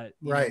fall, but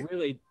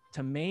really,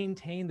 to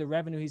maintain the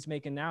revenue he's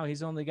making now,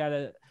 he's only got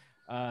to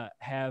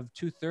have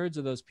 2/3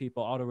 of those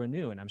people auto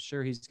renew, and I'm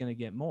sure he's going to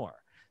get more.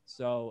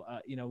 So,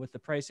 with the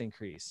price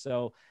increase.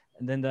 So,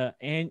 and then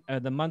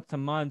the month to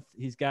month,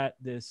 he's got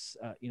this,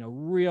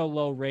 real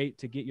low rate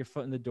to get your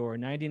foot in the door,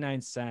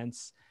 99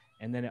 cents,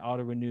 and then it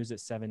auto renews at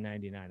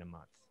 $7.99 a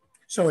month.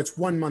 So it's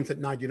 1 month at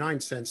 99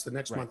 cents, the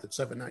next month at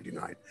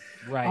 $7.99.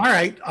 Right. All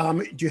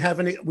right. Do you have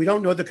any? We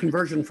don't know the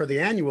conversion for the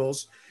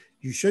annuals.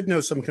 You should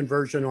know some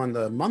conversion on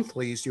the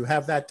monthlies. Do you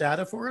have that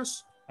data for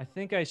us? I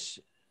think let's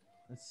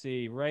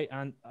see, right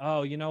on.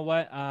 Oh, you know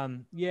what?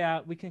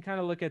 Yeah, we can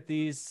kind of look at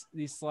these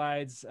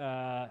slides.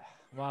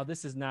 Well,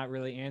 this is not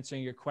really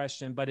answering your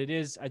question, but it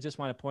is. I just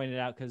want to point it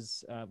out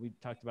because we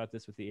talked about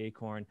this with the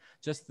Acorn,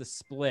 just the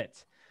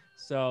split.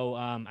 So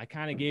I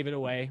kind of gave it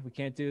away. We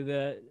can't do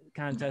the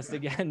contest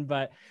again,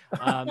 but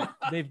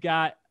they've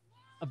got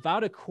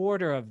about a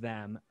quarter of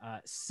them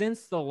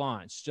since the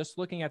launch, just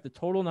looking at the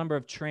total number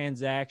of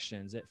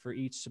transactions for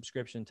each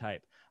subscription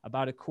type,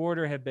 about a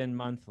quarter have been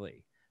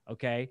monthly.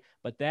 Okay.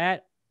 But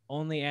that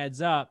only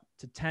adds up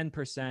to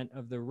 10%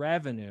 of the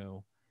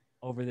revenue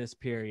over this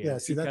period. Yeah,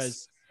 see,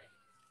 because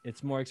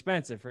it's more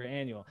expensive for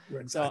annual.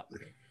 Exactly.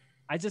 So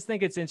I just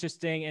think it's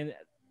interesting. And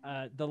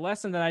the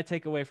lesson that I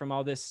take away from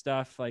all this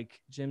stuff,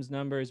 like Jim's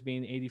numbers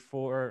being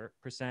 84%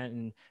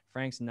 and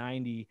Frank's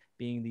 90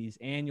 being these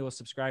annual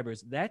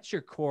subscribers, that's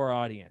your core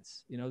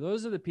audience.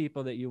 Those are the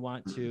people that you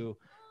want to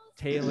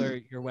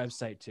tailor your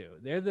website to.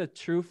 They're the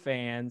true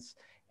fans,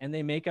 and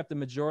they make up the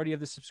majority of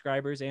the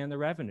subscribers and the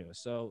revenue.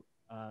 So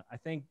I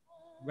think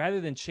rather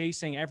than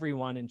chasing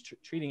everyone and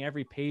treating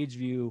every page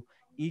view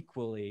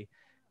equally,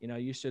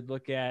 you should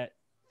look at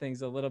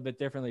things a little bit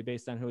differently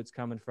based on who it's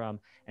coming from.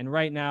 And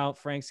right now,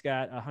 Frank's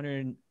got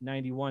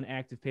 191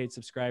 active paid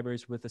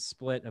subscribers with a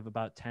split of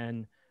about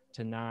 10%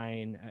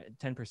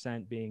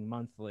 being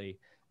monthly.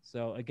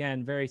 So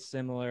again, very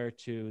similar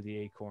to the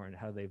Acorn,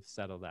 how they've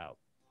settled out.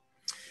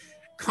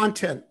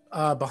 Content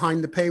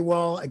behind the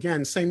paywall,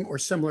 again, same or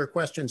similar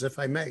questions, if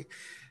I may.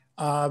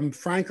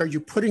 Frank, are you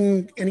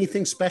putting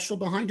anything special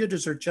behind it?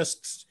 Is there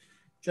just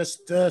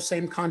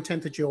same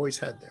content that you always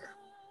had there?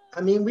 I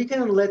mean, we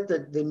kind of let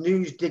the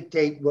news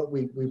dictate what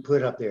we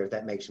put up there, if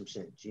that makes some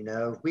sense.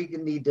 If we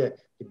need to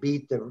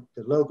beat the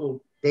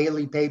local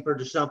daily paper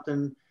to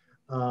something,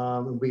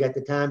 and we got the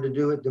time to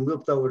do it, then we'll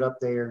throw it up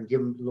there and give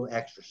them a little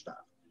extra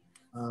stuff.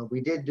 We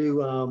did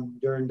do,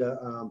 during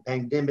the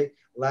pandemic,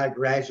 a lot of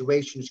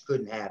graduations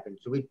couldn't happen.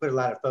 So we put a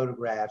lot of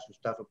photographs and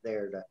stuff up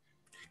there.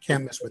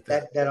 Can't mess with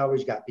that. That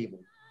always got people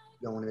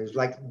going. It was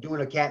like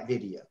doing a cat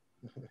video.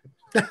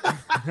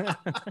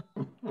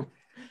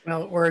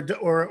 Well, or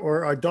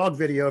a dog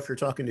video if you're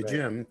talking to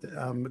Jim,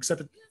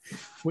 except it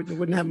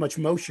wouldn't have much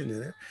motion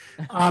in it.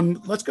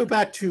 Let's go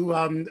back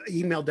to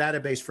email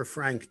database for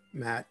Frank,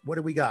 Matt. What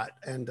do we got?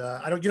 And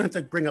you don't have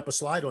to bring up a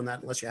slide on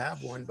that unless you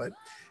have one, but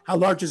how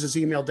large is his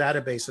email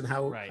database and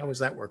how is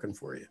that working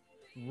for you?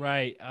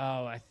 Right.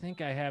 Oh, I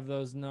think I have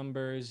those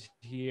numbers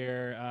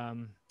here.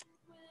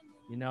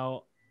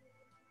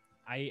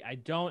 I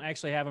don't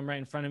actually have them right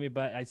in front of me,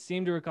 but I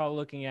seem to recall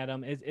looking at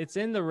them. It's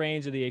in the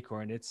range of the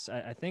Acorn. It's,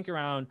 I think,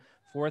 around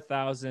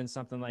 4,000,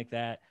 something like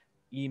that,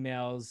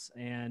 emails.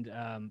 And,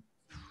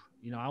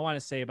 I want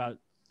to say about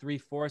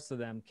 3/4 of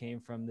them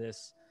came from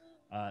this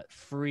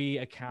free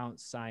account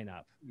sign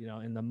up,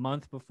 in the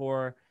month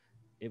before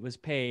it was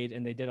paid.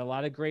 And they did a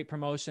lot of great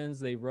promotions.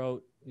 They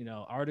wrote,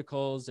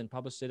 articles and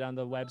published it on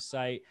the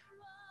website,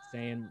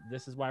 saying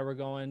this is why we're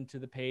going to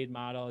the paid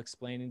model,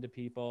 explaining to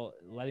people,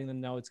 letting them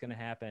know it's going to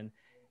happen,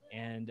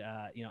 and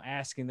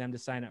asking them to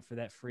sign up for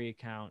that free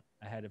account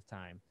ahead of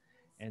time.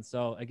 And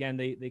so again,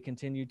 they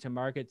continue to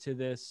market to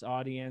this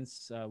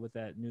audience with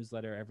that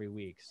newsletter every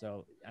week.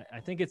 So I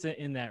think it's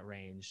in that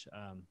range,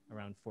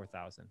 around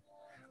 4,000.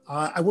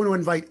 I want to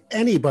invite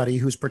anybody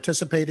who's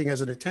participating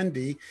as an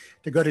attendee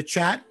to go to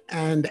chat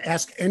and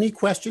ask any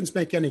questions,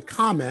 make any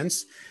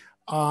comments.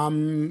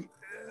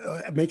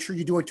 Make sure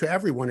you do it to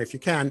everyone if you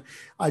can.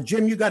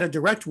 Jim, you got a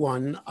direct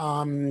one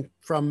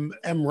from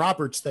M.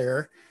 Roberts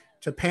there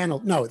to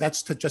panel. No,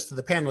 that's just to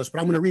the panelists, but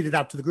I'm going to read it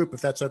out to the group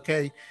if that's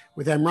okay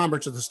with M.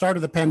 Roberts. At the start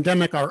of the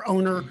pandemic, our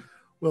owner,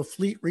 Will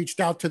Fleet,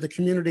 reached out to the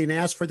community and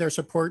asked for their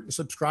support in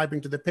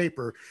subscribing to the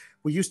paper.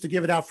 We used to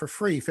give it out for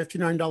free.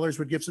 $59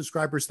 would give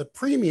subscribers the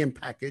premium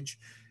package,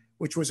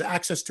 which was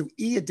access to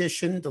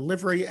e-edition,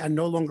 delivery, and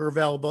no longer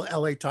available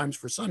LA Times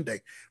for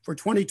Sunday. For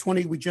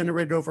 2020, we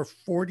generated over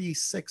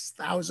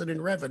 $46,000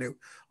 in revenue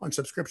on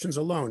subscriptions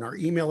alone. Our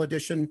email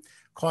edition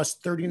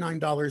cost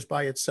 $39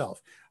 by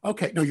itself.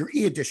 Okay, no, your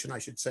e-edition, I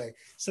should say.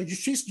 So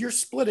you're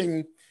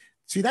splitting.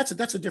 See, that's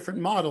a different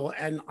model,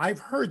 and I've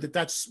heard that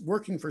that's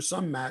working for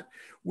some, Matt,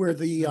 where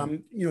the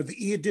the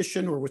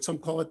e-edition, or what some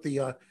call it,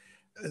 the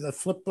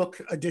flip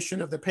book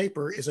edition of the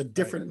paper, is a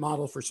different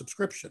model for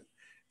subscription.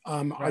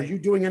 Are you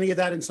doing any of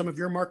that in some of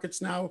your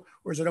markets now,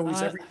 or is it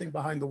always everything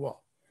behind the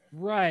wall?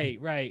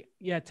 Right.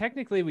 Yeah,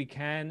 technically we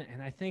can,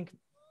 and I think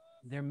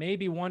there may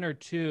be one or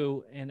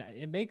two, and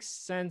it makes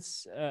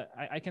sense.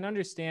 I can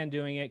understand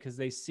doing it because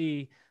they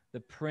see the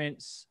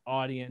print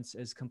audience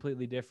as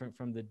completely different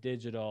from the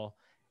digital,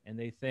 and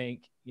they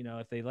think,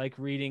 if they like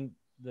reading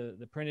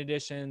the print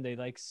edition, they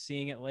like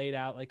seeing it laid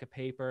out like a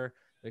paper,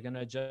 they're going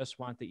to just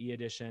want the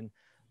e-edition.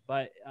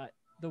 But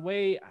the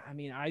way,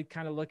 I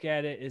kind of look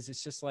at it is,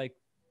 it's just like,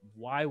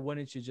 why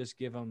wouldn't you just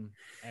give them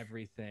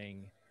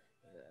everything?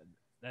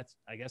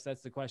 I guess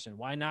that's the question.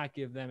 Why not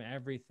give them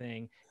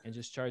everything and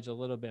just charge a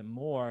little bit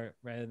more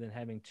rather than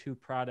having two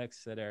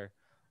products that are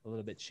a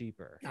little bit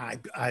cheaper?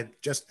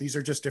 These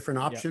are just different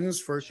options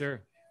for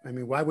sure.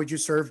 Why would you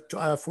serve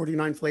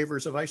 49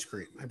 flavors of ice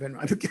cream?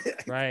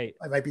 Right.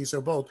 I might be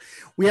so bold.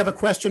 We have a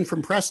question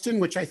from Preston,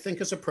 which I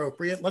think is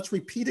appropriate. Let's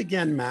repeat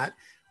again, Matt,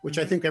 which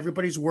I think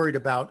everybody's worried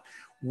about.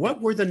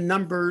 What were the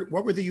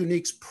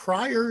uniques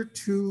prior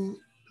to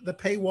the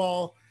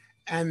paywall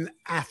and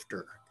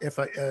after, if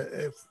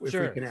we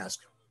can ask?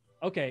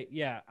 Okay.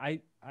 Yeah.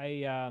 I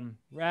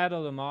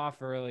rattled them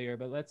off earlier,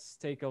 but let's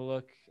take a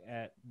look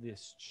at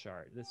this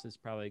chart. This is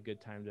probably a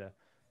good time to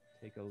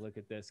take a look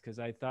at this, because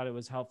I thought it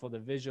was helpful to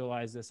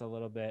visualize this a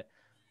little bit.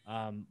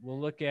 We'll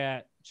look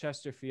at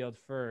Chesterfield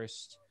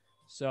first.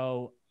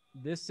 So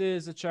this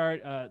is a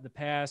chart, the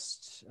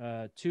past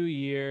 2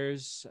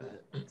 years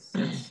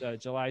since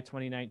July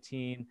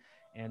 2019,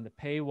 and the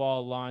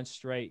paywall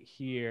launched right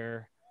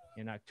here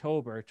in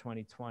October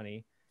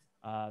 2020.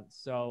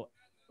 So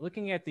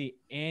looking at you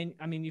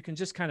can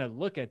just kind of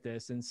look at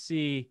this and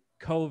see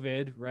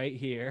COVID right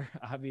here,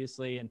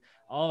 obviously, and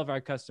all of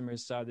our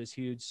customers saw this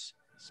huge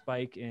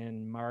spike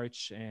in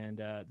March and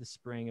the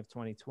spring of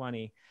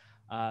 2020.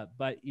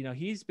 But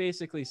he's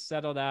basically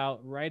settled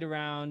out right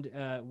around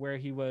where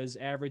he was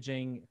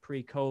averaging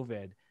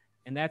pre-COVID,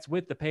 and that's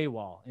with the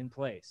paywall in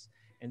place.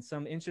 And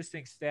some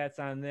interesting stats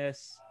on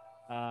this.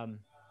 Let's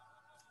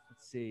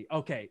see.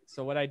 Okay,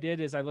 so what I did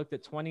is I looked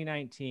at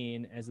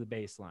 2019 as the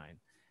baseline.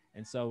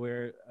 And so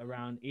we're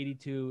around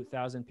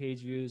 82,000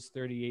 page views,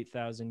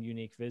 38,000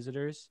 unique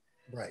visitors.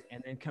 Right.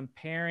 And then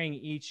comparing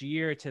each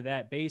year to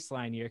that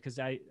baseline year, because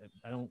I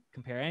don't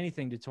compare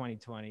anything to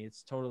 2020.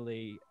 It's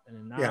totally an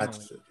anomaly. Yeah,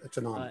 it's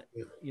an anomaly.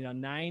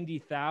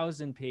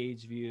 90,000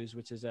 page views,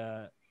 which is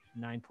a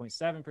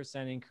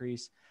 9.7%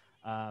 increase.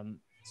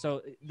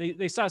 So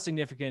they saw a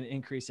significant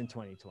increase in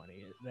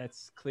 2020.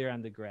 That's clear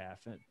on the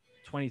graph.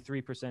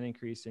 23%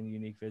 increase in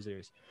unique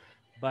visitors.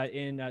 But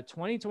in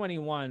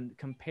 2021,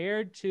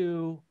 compared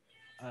to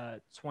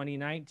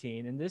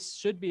 2019, and this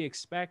should be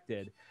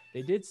expected,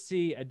 they did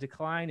see a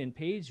decline in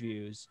page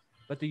views,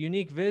 but the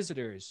unique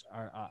visitors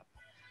are up.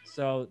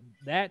 So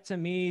that to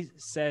me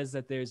says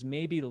that there's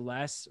maybe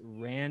less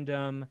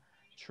random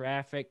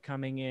traffic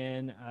coming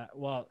in.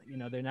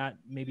 They're not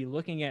maybe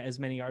looking at as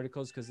many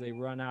articles because they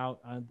run out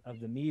of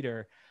the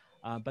meter.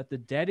 But the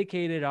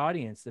dedicated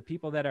audience, the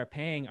people that are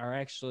paying, are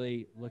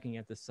actually looking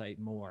at the site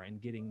more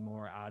and getting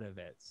more out of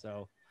it.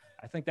 So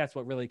I think that's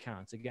what really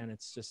counts. Again,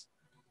 it's just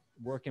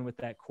working with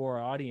that core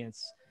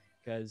audience,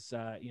 because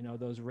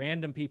those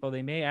random people,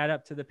 they may add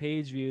up to the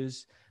page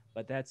views,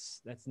 but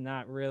that's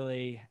not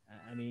really,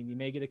 you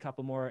may get a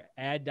couple more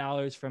ad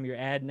dollars from your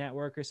ad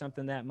network or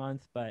something that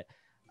month, but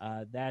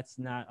that's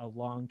not a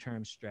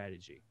long-term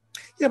strategy.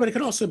 Yeah, but it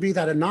could also be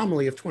that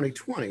anomaly of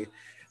 2020.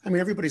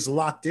 Everybody's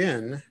locked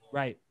in.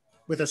 Right.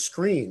 With a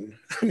screen.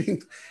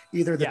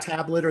 Either the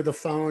tablet or the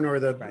phone or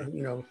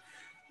the,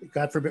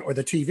 God forbid, or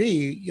the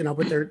TV,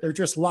 but they're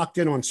just locked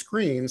in on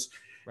screens.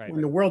 Right.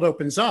 When the world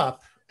opens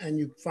up and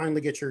you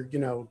finally get your,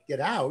 get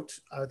out,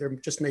 there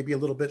just may be a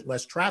little bit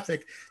less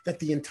traffic that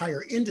the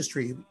entire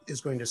industry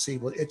is going to see.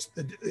 Well,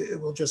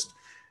 it will just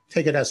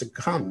take it as it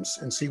comes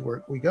and see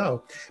where we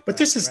go. But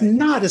this is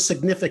not a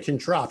significant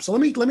drop. So let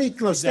me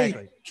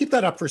stay, keep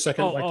that up for a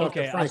second. Oh,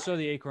 okay. I'll show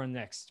the Acorn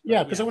next.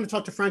 Yeah, because I want to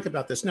talk to Frank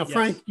about this. Now,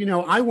 Frank, you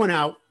know, I went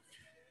out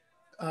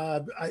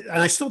and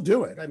I still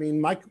do it. I mean,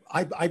 Mike,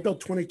 I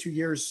built 22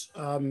 years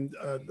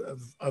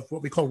of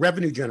what we call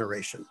revenue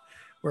generation,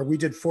 where we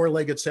did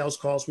four-legged sales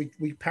calls.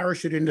 We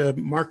parachuted into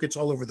markets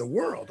all over the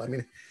world. I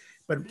mean,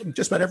 but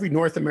just about every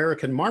North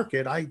American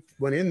market, I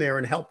went in there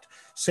and helped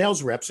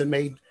sales reps and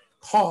made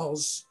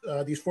calls,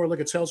 these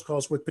four-legged sales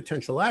calls with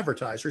potential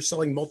advertisers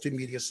selling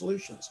multimedia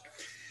solutions.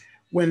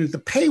 When the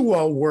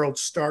paywall world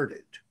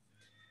started,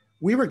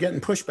 we were getting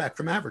pushback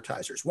from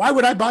advertisers. Why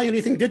would I buy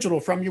anything digital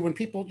from you when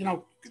people, you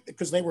know,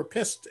 because they were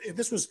pissed.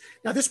 This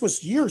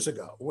was years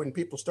ago when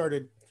people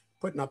started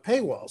putting up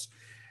paywalls.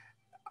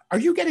 Are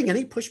you getting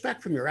any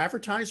pushback from your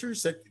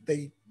advertisers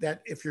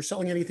that if you're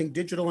selling anything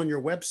digital on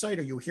your website,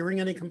 are you hearing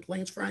any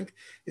complaints, Frank?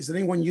 Is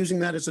anyone using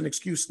that as an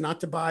excuse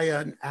not to buy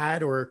an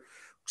ad or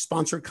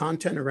sponsored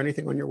content or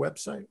anything on your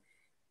website?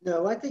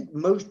 No, I think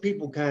most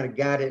people kind of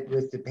got it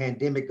with the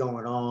pandemic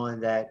going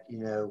on that, you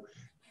know,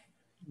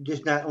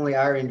 just not only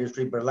our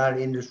industry, but a lot of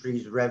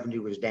industries'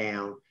 revenue was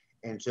down.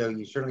 And so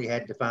you certainly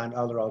had to find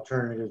other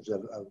alternatives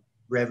of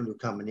revenue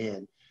coming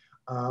in.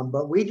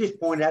 But we just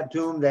point out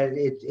to them that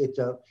it's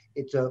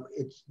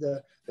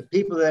the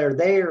people that are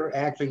there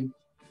actually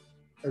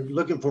are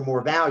looking for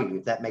more value,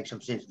 if that makes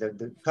some sense.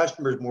 The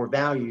customer's more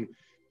value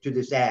to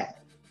this ad.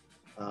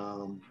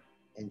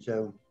 And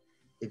so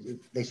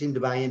they seem to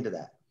buy into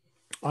that.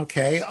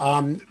 Okay.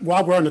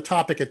 While we're on the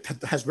topic, it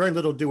has very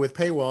little to do with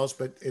paywalls,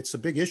 but it's a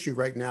big issue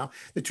right now.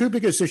 The two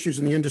biggest issues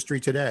in the industry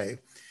today,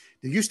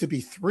 there used to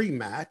be three,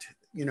 Matt,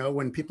 you know,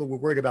 when people were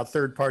worried about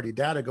third-party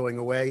data going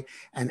away.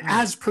 And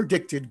as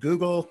predicted,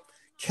 Google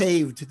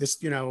caved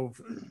this, you know,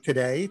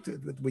 today.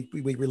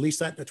 We released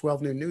that in the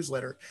 12 noon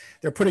newsletter.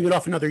 They're putting it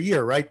off another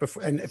year, right?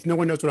 And if no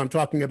one knows what I'm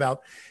talking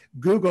about,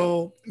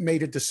 Google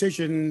made a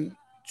decision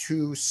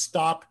to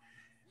stop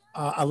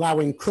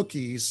allowing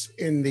cookies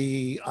in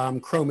the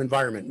Chrome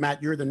environment.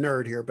 Matt, you're the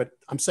nerd here, but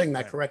I'm saying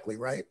that correctly,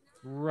 right?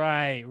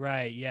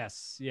 Right.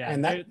 Yes. Yeah.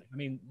 And I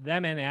mean,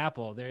 them and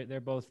Apple, they're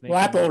both making. Well,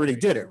 Apple already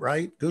did it,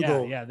 right?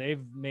 Google. Yeah.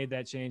 They've made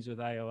that change with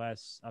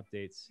iOS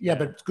updates. Yeah,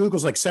 but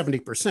Google's like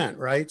 70%,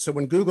 right? So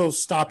when Google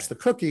stops the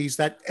cookies,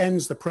 that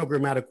ends the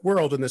programmatic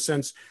world in the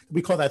sense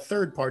we call that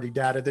third-party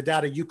data. The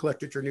data you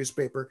collect at your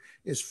newspaper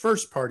is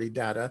first-party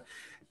data.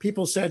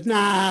 People said,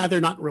 nah,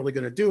 they're not really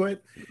going to do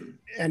it.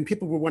 And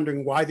people were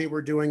wondering why they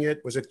were doing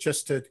it. Was it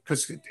just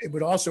because it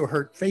would also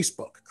hurt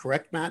Facebook,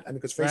 correct, Matt? I mean,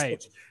 because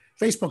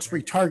Facebook's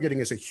retargeting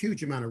is a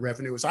huge amount of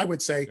revenue. As I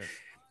would say,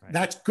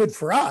 that's good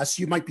for us.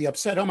 You might be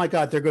upset. Oh my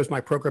God, there goes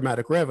my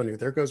programmatic revenue.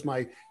 There goes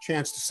my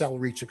chance to sell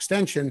reach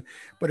extension.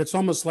 But it's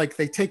almost like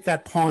they take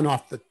that pawn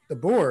off the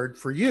board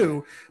for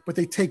you, but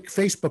they take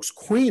Facebook's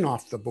queen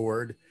off the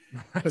board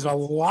because a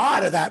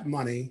lot of that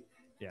money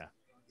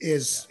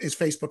is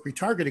Facebook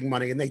retargeting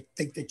money, and they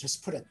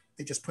just put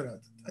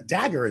a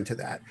dagger into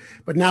that.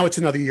 But now it's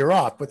another year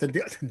off. But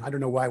I don't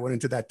know why I went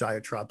into that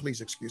diatribe.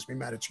 Please excuse me,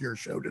 Matt. It's your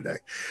show today.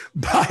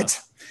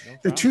 But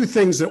the two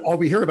things that all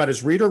we hear about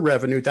is reader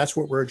revenue. That's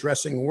what we're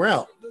addressing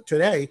well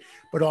today.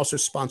 But also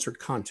sponsored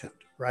content,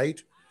 right?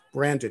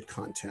 Branded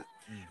content.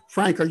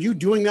 Frank, are you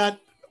doing that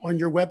on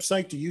your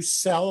website? Do you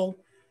sell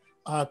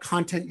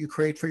content you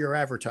create for your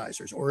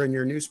advertisers or in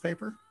your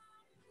newspaper?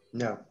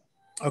 No.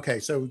 Okay,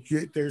 so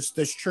there's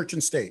church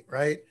and state,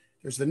 right?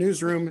 There's the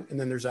newsroom, and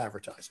then there's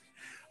advertising.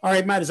 All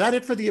right, Matt, is that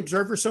it for the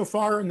Observer so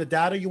far and the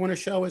data you want to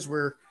show as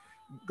we're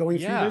going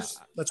through this?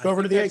 Let's go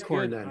over to the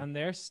Acorn then. On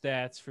their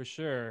stats, for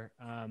sure.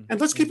 And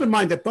let's keep in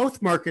mind that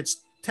both markets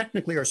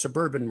technically are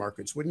suburban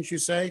markets, wouldn't you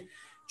say?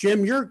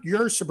 Jim,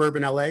 you're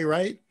suburban LA,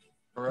 right?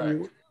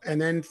 Correct.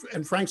 And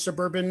Frank's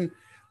suburban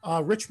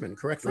Richmond,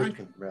 correct, Frank?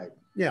 Richmond, right.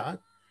 Yeah.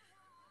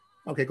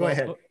 Okay, go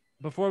ahead.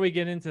 Before we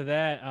get into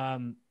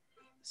that,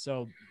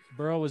 so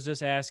Burl was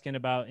just asking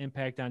about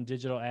impact on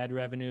digital ad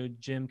revenue.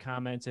 Jim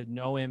commented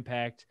no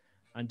impact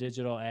on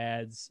digital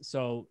ads.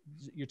 So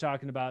you're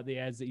talking about the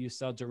ads that you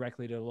sell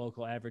directly to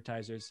local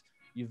advertisers.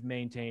 You've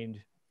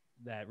maintained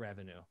that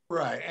revenue.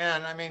 Right.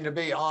 And I mean, to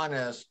be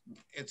honest,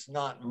 it's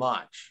not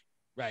much.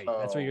 Right. So,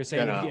 that's what you're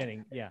saying in the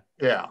beginning. Yeah.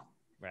 Yeah.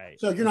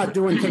 Right. So you're not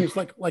doing things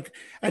like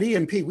at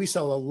EMP, we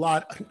sell a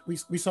lot. We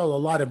sell a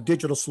lot of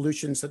digital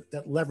solutions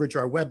that leverage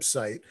our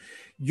website.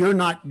 You're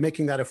not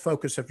making that a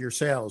focus of your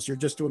sales. You're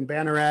just doing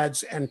banner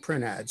ads and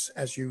print ads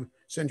as you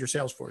send your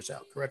sales force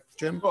out. Correct,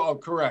 Jim? Oh,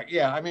 correct.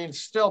 Yeah. I mean,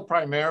 still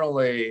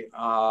primarily,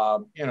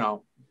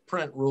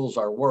 print rules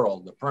our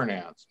world, the print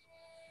ads.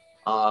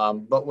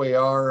 But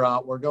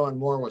we're going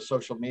more with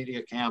social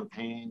media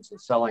campaigns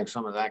and selling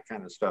some of that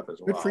kind of stuff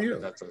as well. Good for you.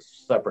 That's a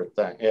separate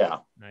thing. Yeah.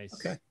 Nice.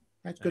 Okay.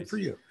 That's good for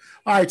you.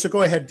 All right. So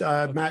go ahead,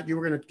 Matt. You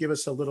were going to give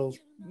us a little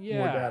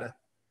more data.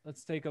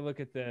 Let's take a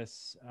look at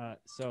this.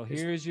 So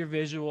here's your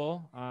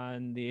visual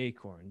on the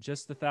Acorn,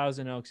 just the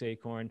Thousand Oaks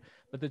Acorn,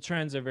 but the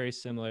trends are very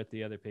similar to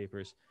the other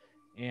papers.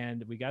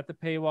 And we got the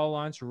paywall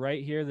launch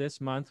right here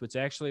this month, which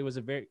actually was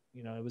a very,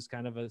 it was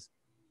kind of a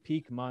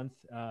peak month,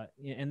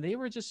 and they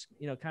were just,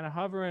 kind of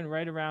hovering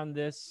right around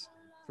this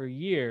for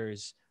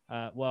years.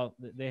 Well,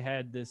 they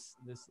had this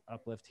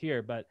uplift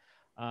here, but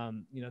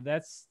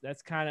that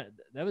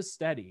was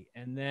steady.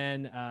 And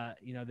then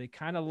they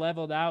kind of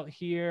leveled out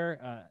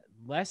here,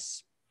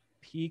 less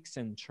peaks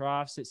and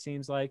troughs, it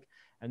seems like.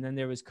 And then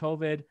there was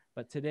COVID,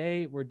 but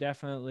today we're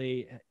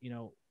definitely,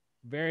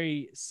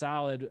 very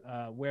solid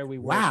where we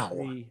were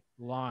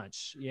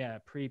pre-launch. Yeah,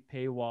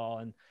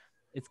 pre-paywall. And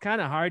it's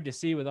kind of hard to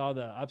see with all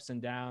the ups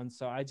and downs.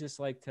 So I just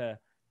like to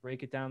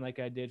break it down like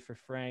I did for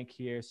Frank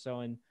here.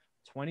 So in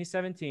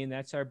 2017,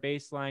 that's our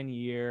baseline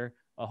year,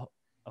 a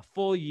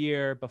full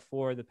year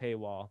before the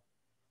paywall.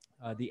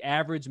 The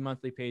average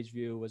monthly page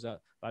view was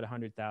about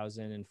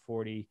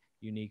 100,040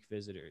 unique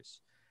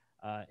visitors.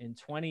 In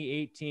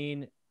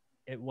 2018,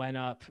 it went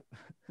up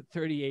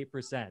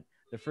 38%.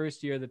 The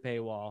first year of the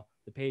paywall,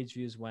 the page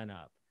views went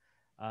up.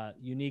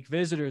 Unique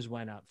visitors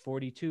went up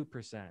 42%.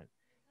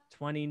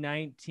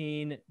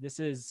 2019,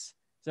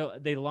 so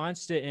they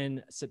launched it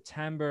in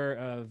September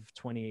of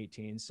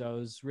 2018. So it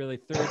was really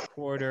third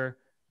quarter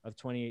of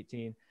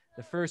 2018.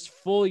 The first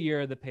full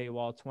year of the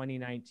paywall,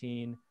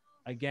 2019,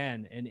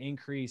 again, an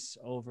increase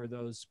over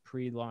those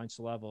pre-launch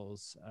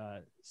levels,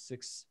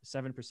 7%,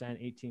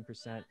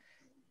 18%.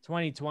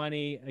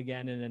 2020,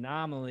 again, an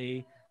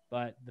anomaly,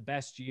 but the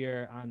best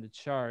year on the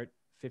chart,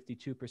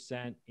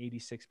 52%,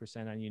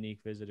 86% on unique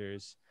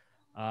visitors.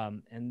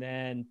 And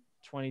then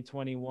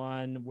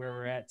 2021, where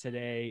we're at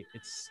today,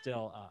 it's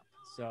still up.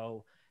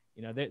 So,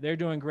 they're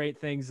doing great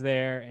things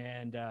there.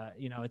 And,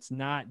 it's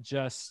not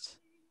just,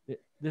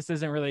 this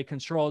isn't really a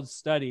controlled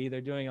study.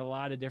 They're doing a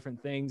lot of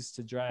different things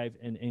to drive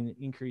and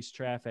increase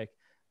traffic,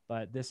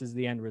 but this is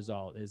the end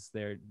result, is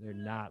they're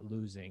not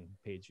losing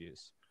page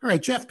views. All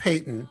right, Jeff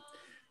Payton,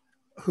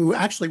 who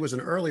actually was an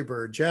early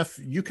bird. Jeff,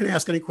 you can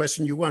ask any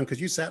question you want because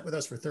you sat with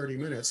us for 30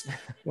 minutes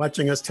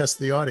watching us test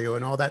the audio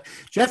and all that.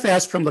 Jeff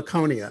asked from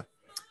Laconia,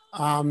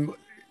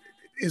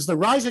 is the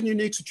rise in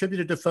uniques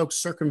attributed to folks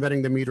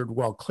circumventing the metered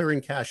wall,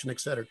 clearing cache, and et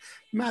cetera?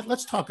 Matt,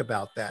 let's talk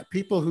about that.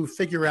 People who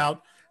figure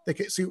out,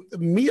 see, a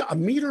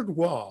metered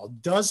wall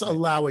does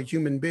allow a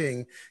human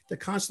being to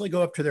constantly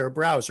go up to their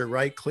browser,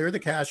 right? Clear the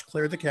cache,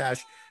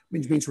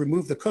 means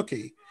remove the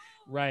cookie.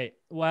 Right.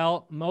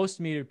 Well, most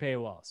metered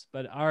paywalls,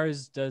 but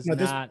ours does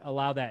not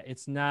allow that.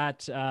 It's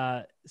not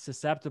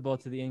susceptible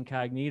to the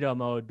incognito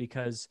mode,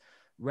 because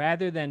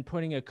rather than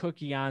putting a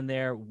cookie on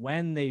there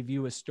when they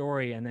view a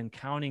story and then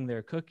counting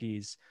their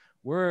cookies,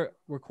 we're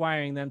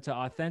requiring them to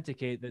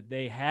authenticate that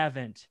they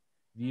haven't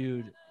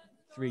viewed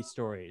 3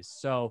 stories.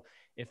 So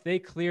if they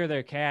clear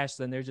their cache,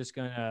 then they're just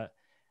going to,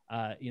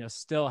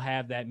 still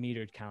have that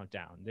metered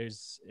countdown.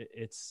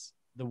 It's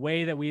the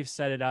way that we've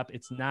set it up.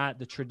 It's not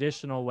the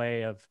traditional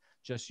way of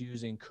just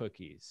using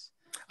cookies.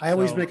 I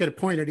always make it a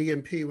point at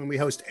EMP when we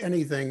host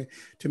anything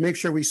to make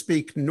sure we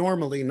speak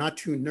normally, not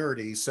too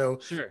nerdy. So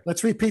sure.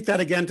 Let's repeat that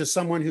again to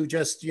someone who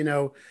just,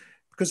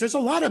 because there's a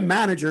lot of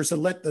managers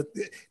that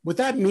what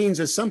that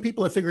means is some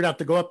people have figured out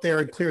to go up there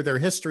and clear their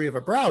history of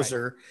a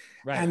browser.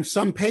 Right. And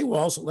some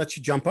paywalls let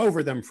you jump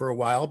over them for a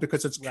while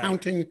because it's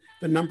counting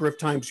the number of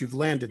times you've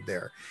landed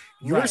there.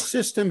 Your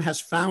system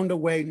has found a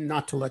way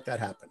not to let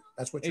that happen.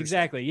 That's what you're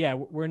saying. Yeah,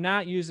 we're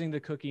not using the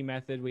cookie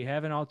method. We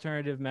have an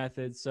alternative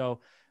method. So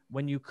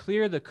when you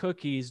clear the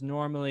cookies,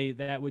 normally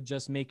that would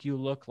just make you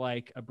look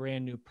like a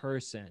brand new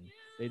person.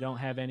 They don't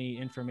have any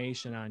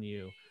information on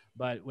you.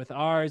 But with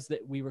ours,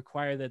 that we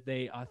require that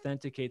they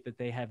authenticate that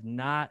they have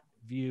not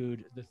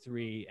viewed the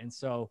 3. And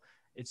so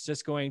it's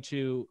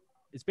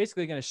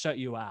basically going to shut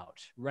you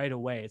out right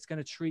away. It's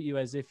going to treat you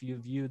as if you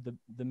viewed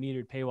the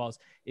metered paywalls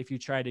if you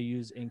try to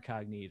use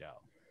incognito.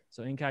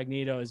 So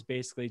incognito is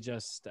basically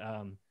just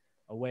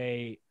a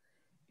way,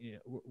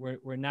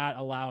 we're not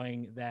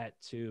allowing that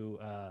to,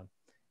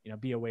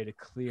 be a way to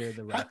clear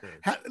the record.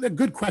 A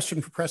good question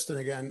for Preston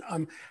again.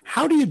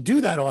 How do you do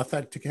that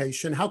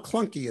authentication? How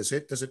clunky is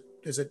it?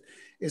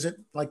 Is it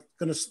like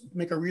going to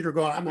make a reader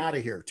go, I'm out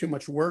of here, too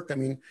much work? I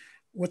mean,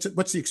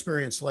 what's the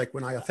experience like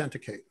when I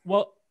authenticate?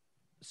 Well,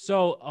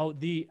 so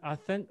the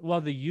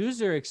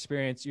user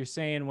experience, you're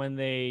saying when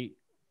they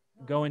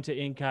go into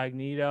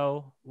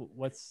incognito,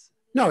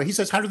 No, he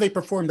says, how do they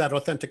perform that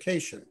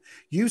authentication?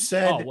 You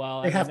said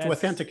they have to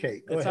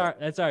authenticate.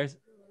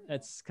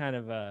 That's kind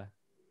of a,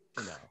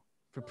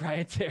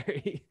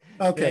 proprietary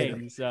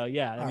thing. So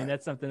yeah,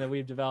 that's something that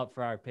we've developed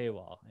for our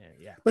paywall.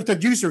 Yeah. But the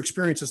user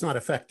experience is not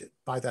affected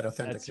by that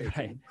authentication. That's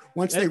right.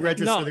 Once they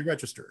register, they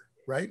register,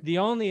 right? The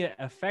only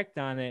effect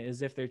on it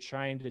is if they're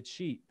trying to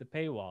cheat the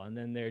paywall, and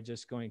then they're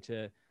just going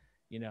to,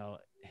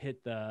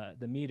 hit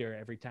the meter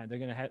every time. They're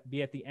going to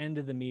be at the end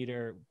of the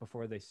meter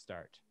before they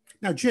start.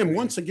 Now, Jim,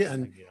 once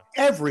again,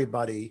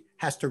 everybody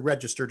has to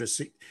register to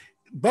see.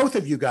 Both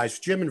of you guys,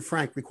 Jim and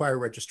Frank, require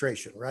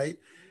registration, right?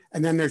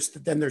 And then there's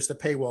the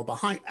paywall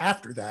behind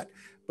after that.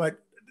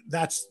 But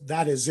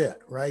that is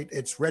it, right?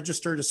 It's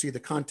register to see the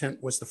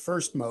content was the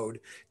first mode.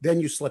 Then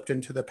you slipped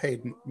into the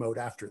paid mode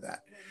after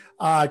that.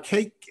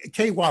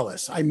 Kay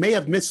Wallace, I may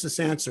have missed this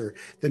answer.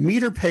 The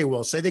meter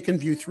paywall say they can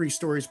view 3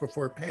 stories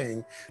before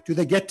paying. Do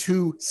they get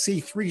to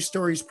see 3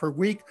 stories per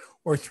week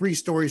or 3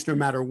 stories no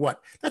matter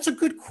what? That's a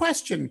good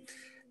question.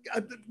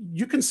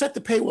 You can set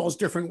the paywalls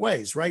different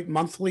ways, right?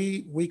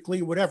 Monthly,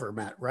 weekly, whatever,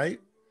 Matt, right?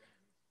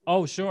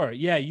 Oh, sure.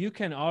 Yeah, you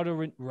can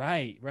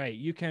right.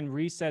 You can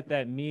reset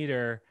that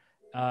meter,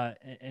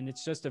 and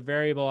it's just a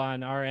variable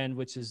on our end,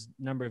 which is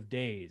number of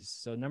days.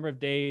 So number of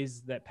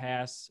days that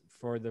pass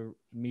for the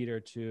meter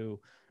to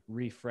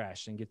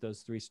refresh and get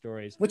those 3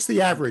 stories. What's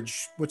the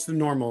average? What's the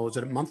normal? Is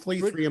it a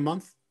monthly, 3 a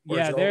month?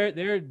 Yeah,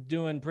 they're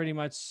doing pretty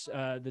much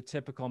the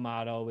typical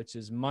model, which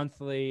is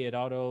monthly. It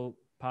auto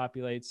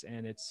populates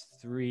and it's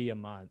 3 a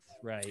month,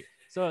 right?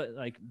 So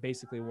like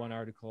basically 1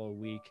 article a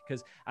week,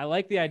 because I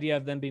like the idea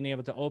of them being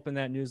able to open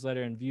that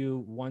newsletter and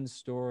view 1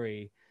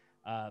 story.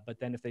 But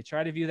then if they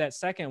try to view that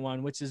second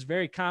one, which is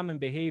very common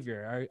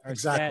behavior, our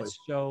Exactly. stats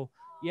show,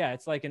 yeah,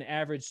 it's like an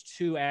average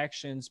 2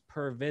 actions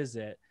per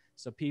visit.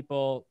 So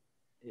people,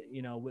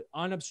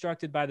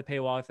 unobstructed by the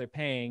paywall, if they're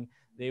paying,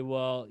 they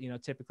will,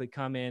 typically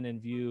come in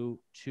and view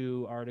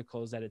 2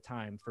 articles at a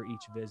time for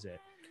each visit.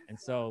 And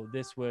so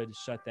this would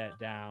shut that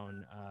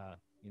down,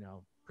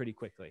 pretty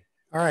quickly.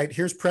 All right,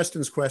 here's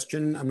Preston's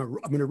question. I'm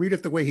going to read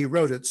it the way he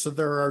wrote it. So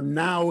there are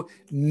now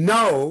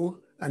no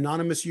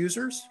anonymous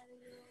users?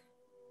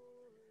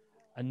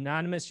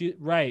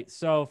 Right.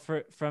 So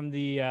from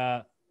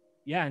the,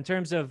 in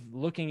terms of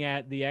looking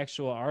at the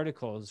actual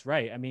articles,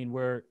 right. I mean,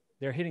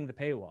 they're hitting the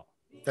paywall.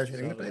 They're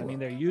hitting the paywall. I mean,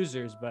 they're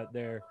users, but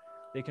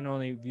they can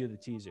only view the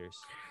teasers.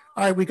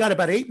 All right, we got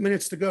about 8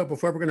 minutes to go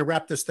before we're going to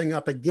wrap this thing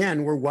up.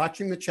 Again, we're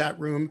watching the chat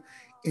room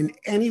in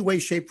any way,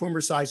 shape, form, or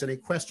size. Any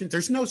questions?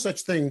 There's no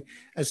such thing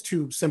as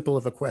too simple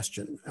of a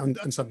question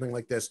on something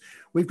like this.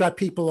 We've got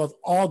people of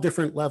all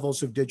different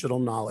levels of digital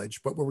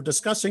knowledge, but what we're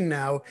discussing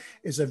now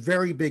is a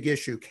very big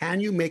issue.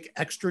 Can you make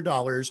extra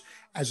dollars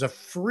as a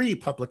free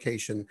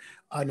publication,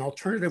 an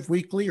alternative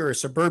weekly or a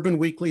suburban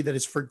weekly that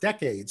is for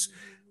decades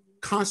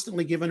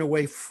constantly giving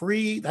away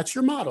free? That's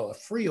your model, a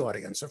free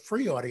audience, a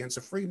free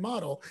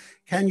model.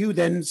 Can you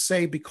then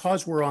say,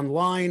 because we're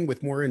online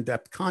with more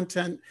in-depth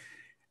content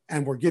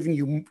and we're giving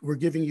you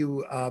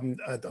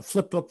the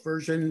flip book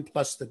version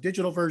plus the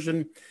digital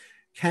version,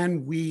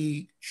 can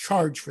we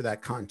charge for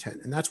that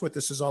content? And that's what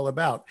this is all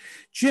about.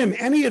 Jim,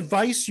 any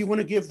advice you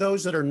want to give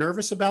those that are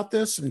nervous about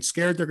this and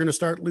scared they're going to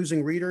start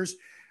losing readers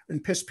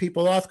and piss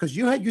people off? Because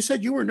you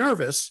said you were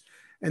nervous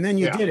and then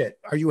you did it.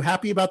 Are you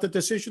happy about the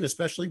decision,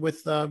 especially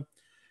with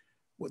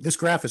this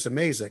graph is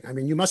amazing. I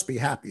mean, you must be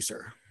happy,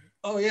 sir.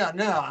 Oh yeah,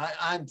 no,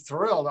 I'm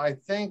thrilled. I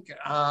think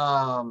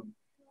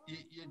you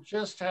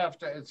just have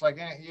to, it's like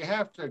you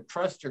have to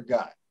trust your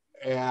gut.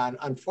 And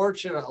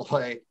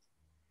unfortunately,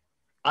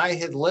 I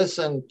had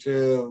listened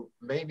to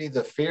maybe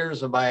the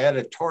fears of my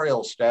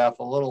editorial staff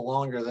a little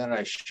longer than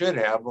I should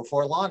have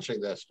before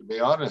launching this, to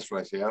be honest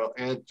with you.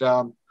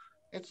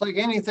 It's like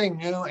anything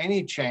new,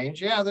 any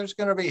change. Yeah, there's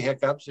going to be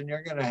hiccups and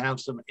you're going to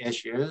have some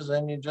issues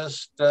and you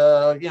just,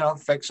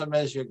 fix them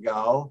as you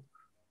go.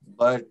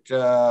 But,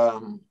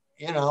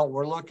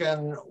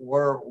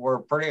 we're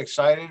pretty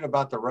excited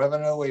about the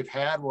revenue we've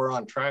had. We're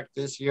on track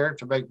this year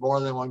to make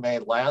more than we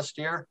made last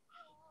year.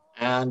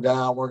 And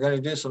we're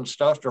going to do some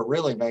stuff to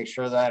really make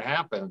sure that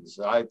happens.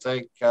 I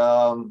think,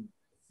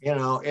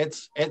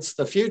 it's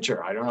the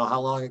future. I don't know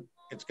how long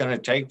it's going to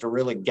take to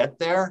really get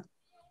there,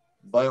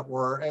 but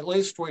at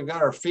least we've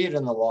got our feet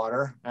in the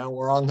water and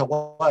we're on the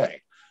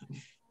way.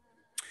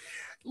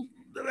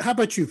 How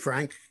about you,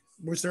 Frank?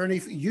 Was there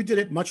you did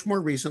it much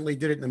more recently,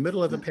 did it in the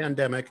middle of the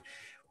pandemic.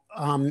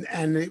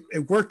 And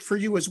it worked for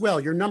you as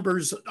well. Your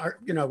numbers are,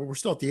 we're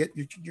still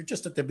you're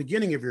just at the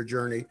beginning of your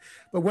journey,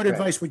 but what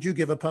advice would you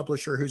give a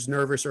publisher who's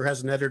nervous or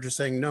has an editor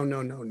saying,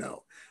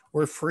 no,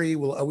 we're free.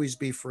 We'll always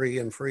be free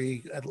and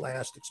free at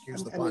last,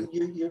 excuse the pun.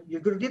 You're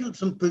going to get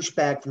some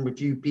pushback from a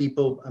few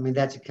people. I mean,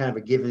 that's a kind of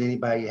a given.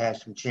 Anybody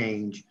has some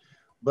change,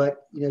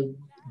 but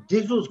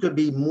digital is going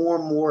to be more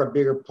and more a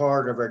bigger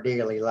part of our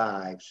daily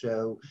lives.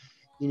 So,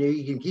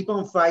 you can keep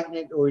on fighting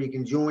it or you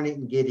can join it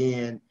and get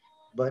in.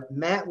 But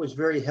Matt was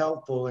very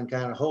helpful in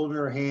kind of holding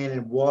our hand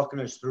and walking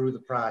us through the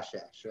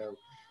process. So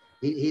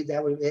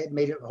it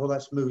made it a whole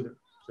lot smoother.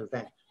 So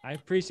thanks. I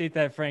appreciate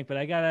that, Frank, but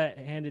I gotta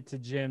hand it to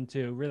Jim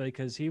too, really,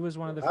 because he was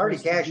one of the first. I already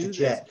cashed the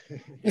check.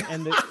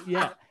 And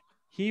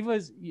he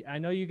was. I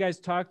know you guys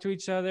talk to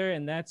each other,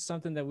 and that's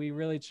something that we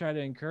really try to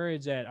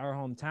encourage at our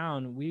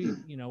hometown.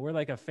 We're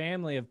like a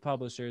family of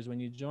publishers. When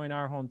you join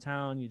our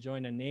hometown, you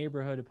join a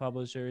neighborhood of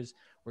publishers.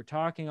 We're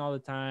talking all the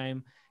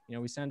time.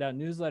 We send out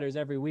newsletters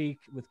every week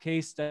with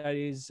case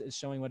studies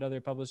showing what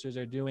other publishers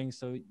are doing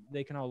so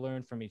they can all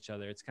learn from each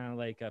other. It's kind of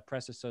like a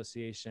press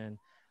association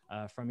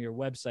from your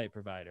website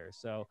provider.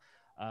 So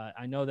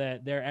I know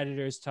that their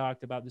editors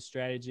talked about the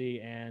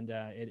strategy and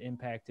it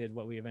impacted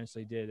what we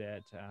eventually did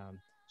at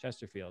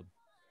Chesterfield.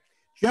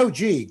 Joe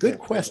G, good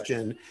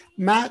question.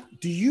 Matt,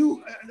 do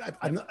you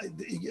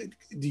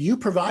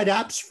provide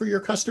apps for your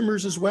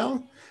customers as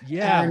well?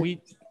 Yeah, and,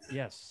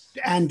 yes.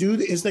 And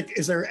is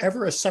there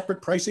ever a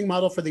separate pricing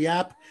model for the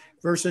app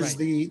versus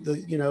the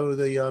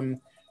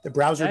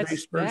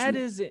browser-based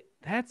version?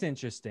 That's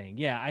interesting.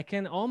 Yeah, I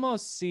can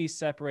almost see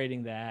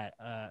separating that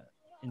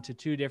into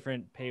two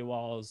different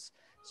paywalls,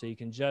 so you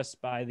can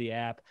just buy the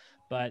app.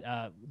 But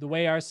the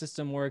way our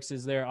system works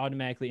is they're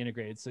automatically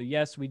integrated. So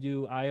yes, we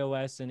do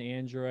iOS and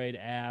Android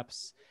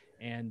apps,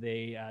 and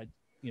they're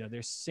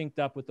synced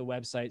up with the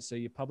website. So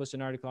you publish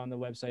an article on the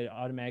website, it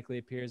automatically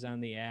appears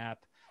on the app.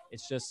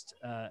 It's just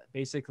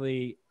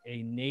basically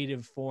a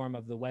native form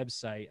of the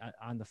website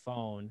on the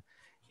phone.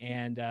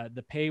 And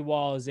the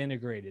paywall is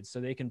integrated,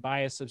 so they can buy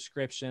a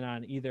subscription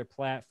on either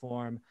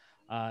platform.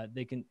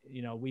 They can,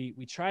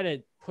 we try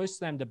to push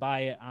them to buy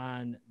it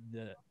on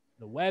the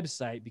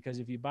website, because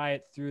if you buy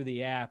it through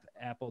the app,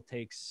 Apple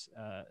takes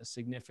a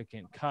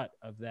significant cut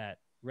of that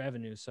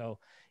revenue. So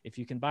if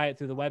you can buy it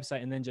through the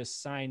website and then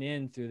just sign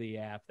in through the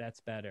app, that's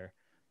better.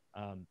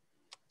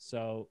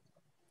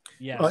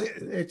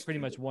 It's pretty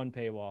much one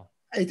paywall.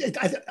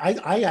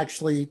 I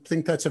actually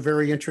think that's a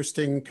very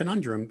interesting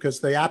conundrum,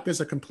 because the app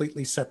is a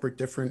completely separate,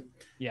 different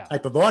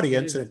type of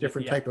audience and a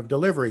different type of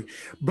delivery.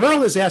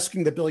 Burl is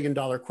asking the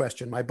billion-dollar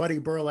question. My buddy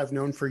Burl, I've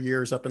known for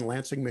years up in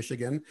Lansing,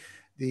 Michigan.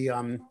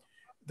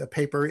 The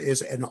paper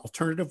is an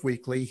alternative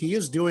weekly. He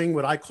is doing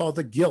what I call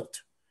the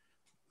guilt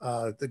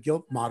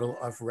model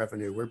of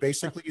revenue, where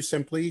basically you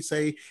simply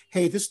say,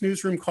 hey, this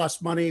newsroom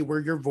costs money. We're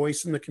your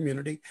voice in the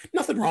community.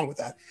 Nothing wrong with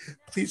that.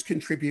 Please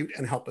contribute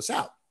and help us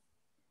out.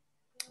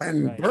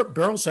 And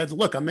Burl said,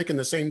 look, I'm making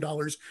the same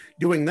dollars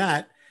doing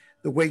that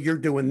the way you're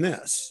doing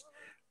this.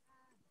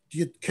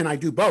 Can I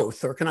do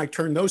both, or can I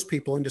turn those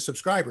people into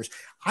subscribers?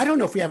 I don't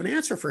know if we have an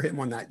answer for him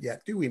on that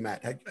yet, do we,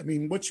 Matt? I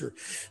mean, why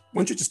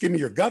don't you just give me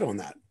your gut on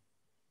that?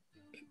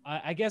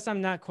 I guess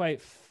I'm not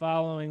quite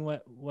following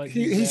what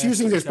he's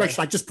using the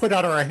expression, I just put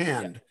out our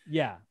hand.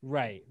 Yeah,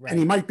 right. And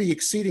he might be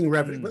exceeding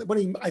revenue. But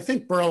I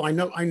think, Burl, I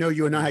know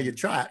you and how you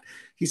chat.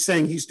 He's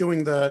saying he's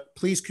doing the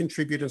please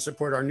contribute and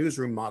support our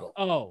newsroom model.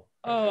 Oh,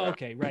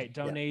 okay, right.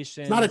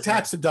 Donations. It's not a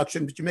tax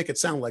deduction, but you make it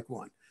sound like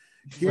one.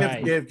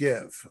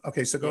 Give.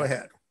 Okay, so go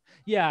ahead.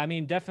 Yeah, I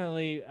mean,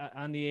 definitely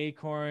on the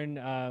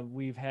Acorn,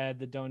 we've had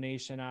the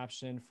donation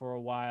option for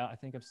a while. I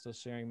think I'm still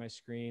sharing my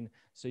screen,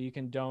 so you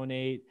can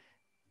donate.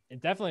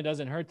 It definitely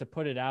doesn't hurt to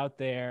put it out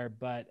there,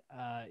 but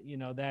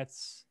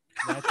that's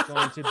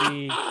going to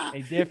be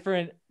a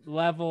different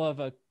level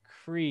of a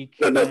creek.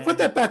 No, put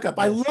that back up.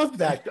 I love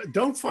that.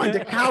 Don't find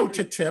a cow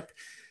to tip.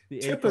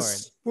 Tip a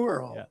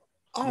squirrel. Yeah.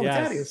 Oh,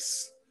 yes. That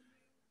is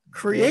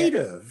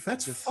creative.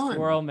 That's fun.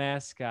 Squirrel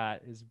mascot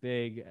is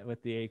big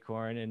with the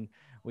Acorn, and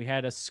we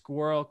had a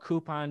squirrel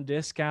coupon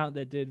discount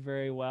that did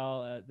very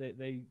well.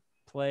 They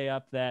play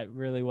up that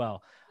really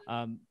well.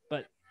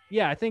 But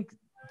yeah, I think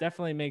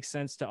definitely makes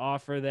sense to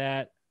offer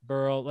that,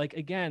 Burl. Like,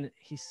 again,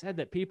 he said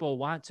that people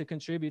want to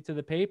contribute to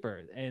the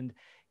paper, and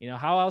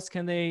how else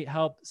can they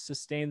help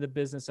sustain the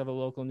business of a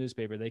local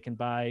newspaper? They can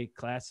buy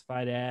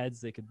classified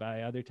ads, they could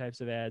buy other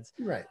types of ads,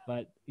 right?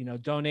 But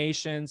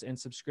donations and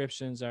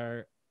subscriptions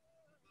are,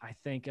 I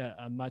think,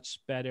 a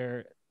much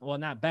better, well,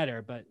 not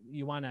better, but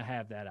you want to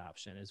have that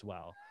option as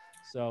well.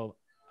 So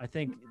I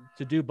think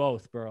to do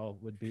both, Burl,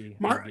 would be.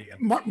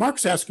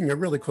 Mark's asking a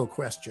really cool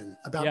question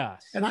about,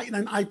 yes. And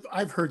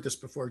I've heard this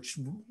before.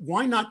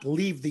 Why not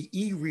leave the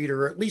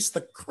e-reader, or at least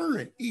the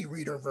current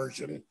e-reader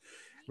version,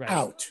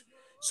 out?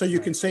 So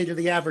you can say to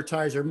the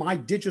advertiser, my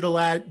digital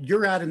ad,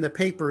 your ad in the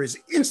paper is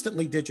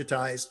instantly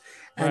digitized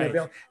and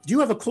available. Do you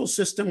have a cool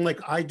system like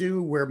I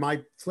do, where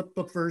my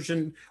flipbook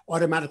version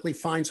automatically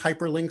finds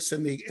hyperlinks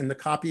in the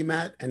copy,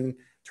 Matt, and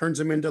turns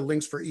them into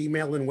links for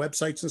email and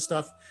websites and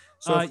stuff?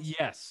 So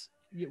yes.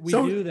 We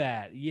do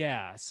that.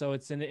 Yeah. So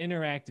it's an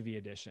interactive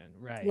edition.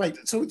 Right.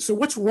 So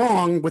what's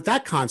wrong with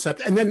that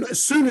concept? And then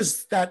as soon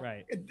as that,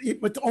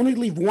 it would only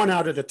leave one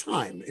out at a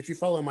time, if you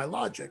follow my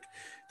logic,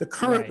 the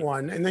current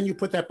one, and then you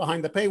put that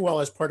behind the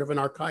paywall as part of an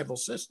archival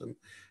system.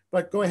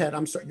 But go ahead.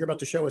 I'm sorry. You're about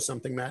to show us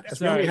something, Matt.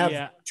 We only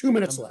have 2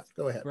 minutes left.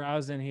 Go ahead.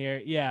 Browsing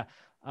here. Yeah.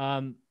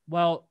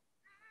 Well,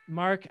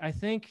 Mark, I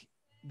think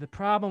the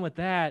problem with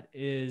that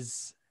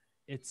is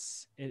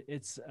it's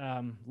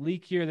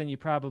leakier than you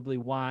probably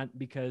want,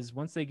 because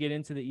once they get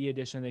into the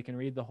e-edition, they can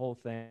read the whole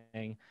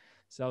thing.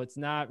 So it's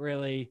not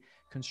really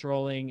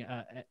controlling.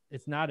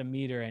 It's not a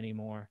meter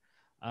anymore.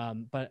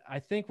 But I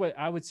think what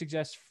I would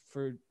suggest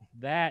for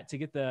that, to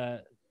get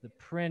the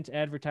print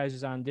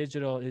advertisers on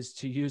digital, is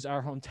to use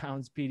our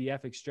hometown's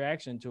PDF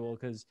extraction tool,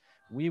 because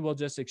we will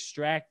just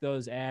extract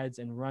those ads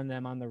and run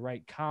them on the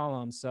right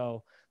column.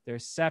 So they're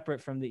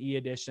separate from the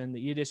e-edition.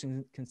 The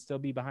e-edition can still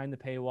be behind the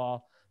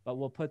paywall, but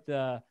we'll put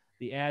the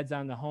ads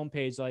on the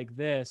homepage like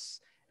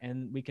this,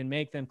 and we can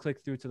make them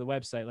click through to the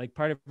website. Like,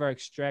 part of our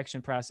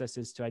extraction process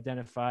is to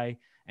identify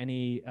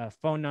any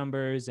phone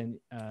numbers and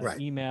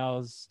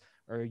emails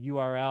or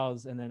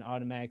URLs, and then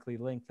automatically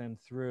link them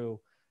through.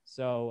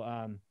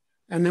 So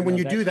And then when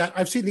you do that,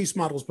 I've seen these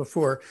models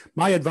before.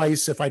 My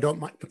advice, if I don't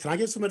mind, can I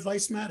get some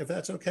advice, Matt, if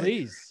that's okay?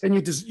 Please. And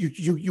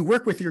you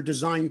work with your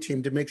design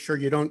team to make sure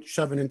you don't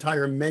shove an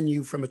entire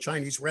menu from a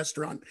Chinese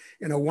restaurant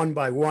in a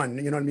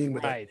 1-by-1. You know what I mean?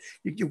 Right.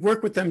 You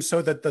work with them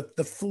so that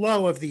the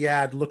flow of the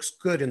ad looks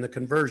good in the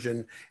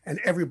conversion, and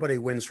everybody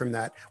wins from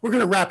that. We're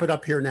going to wrap it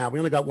up here now. We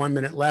only got 1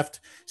 minute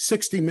left.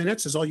 60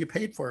 minutes is all you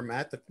paid for,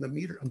 Matt. The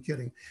meter, I'm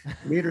kidding.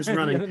 The meter's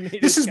running.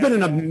 This has been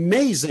an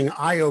amazing,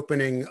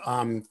 eye-opening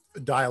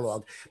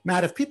dialogue.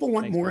 Matt, if people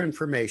want more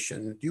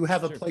information, do you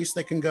have a place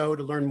they can go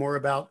to learn more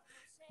about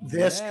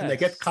this? Can they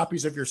get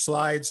copies of your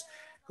slides?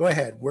 Go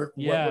ahead.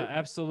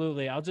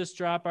 Absolutely. I'll just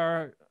drop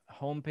our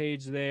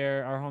homepage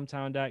there,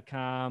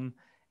 ourhometown.com.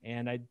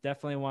 And I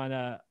definitely want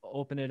to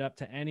open it up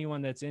to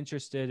anyone that's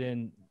interested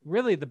in.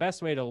 Really, the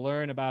best way to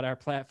learn about our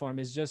platform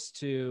is just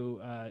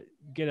to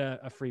get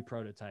a free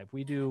prototype.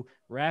 We do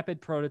rapid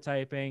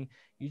prototyping.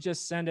 You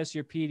just send us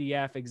your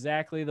PDF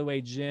exactly the way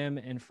Jim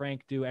and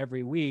Frank do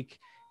every week,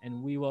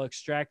 and we will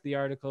extract the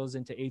articles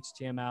into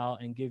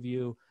HTML and give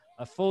you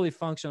a fully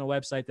functional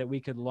website that we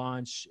could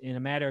launch in a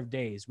matter of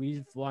days.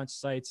 We've launched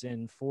sites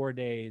in 4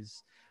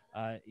 days,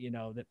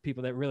 that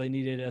people that really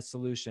needed a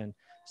solution.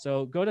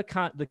 So go to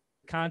the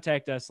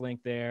contact us link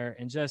there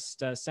and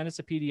just send us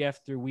a PDF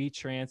through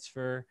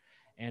WeTransfer,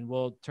 and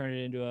we'll turn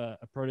it into a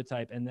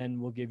prototype, and then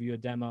we'll give you a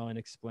demo and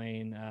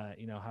explain,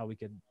 how we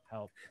could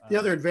help. The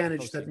other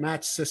advantage that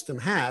Matt's system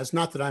has,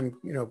 not that I'm,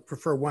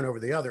 prefer one over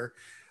the other,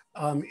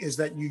 is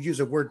that you use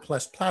a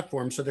WordPress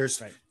platform. So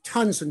there's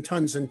tons and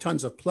tons and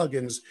tons of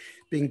plugins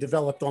being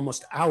developed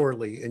almost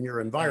hourly in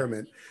your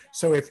environment.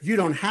 So if you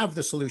don't have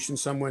the solution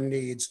someone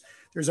needs,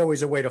 there's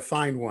always a way to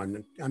find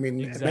one. I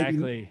mean,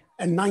 exactly.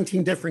 And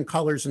 19 different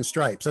colors and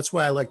stripes. That's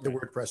why I like the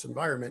WordPress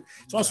environment.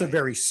 It's also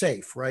very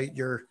safe, right?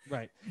 You're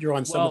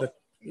on some of the.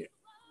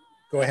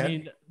 Go ahead. I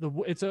mean,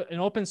 it's an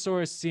open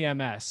source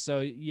CMS, so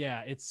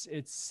yeah, it's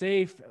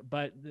safe,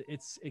 but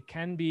it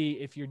can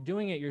be, if you're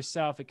doing it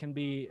yourself, it can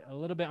be a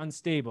little bit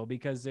unstable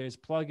because there's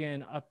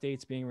plugin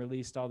updates being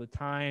released all the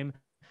time.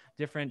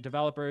 Different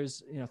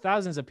developers,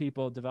 thousands of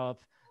people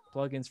develop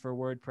plugins for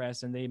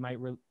WordPress, and they might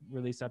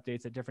release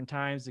updates at different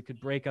times. It could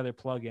break other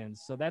plugins.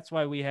 So that's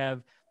why we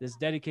have this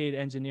dedicated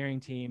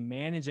engineering team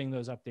managing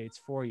those updates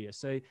for you.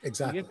 So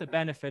you get the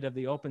benefit of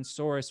the open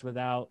source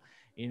without,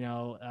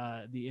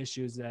 the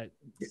issues that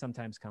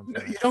sometimes come from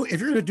it. If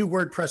you're going to do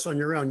WordPress on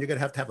your own, you're going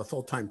to have a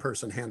full-time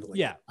person handling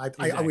it.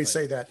 Exactly. I always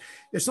say that.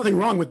 There's nothing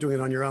wrong with doing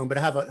it on your own, but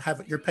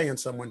you're paying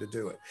someone to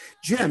do it.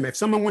 Jim, if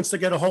someone wants to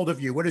get a hold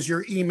of you, what is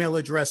your email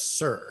address,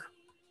 sir?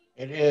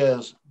 It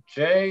is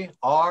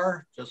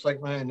JR, just like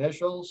my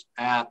initials,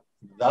 at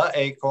the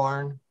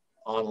Acorn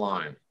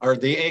online, or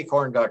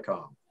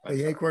theacorn.com.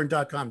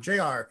 Theacorn.com.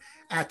 JR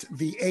at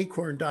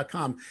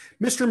theacorn.com.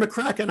 Mr.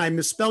 McCracken, I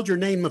misspelled your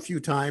name a few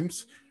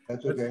times.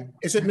 That's okay.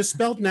 Is it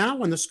misspelled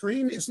now on the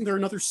screen? Isn't there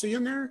another C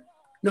in there?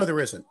 No, there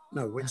isn't.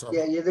 No, it's all.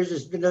 Yeah, there's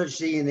just another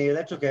C in there.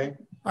 That's okay.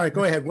 All right,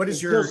 go ahead. What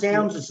is your? Still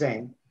sounds the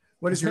same.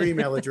 What is your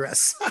email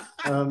address?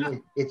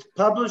 It's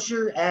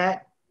publisher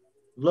at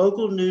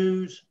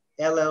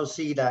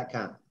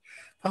localnewsllc.com.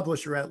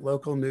 Publisher at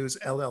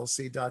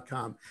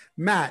localnewsllc.com.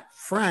 Matt,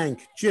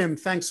 Frank, Jim,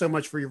 thanks so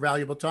much for your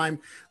valuable time.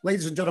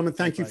 Ladies and gentlemen,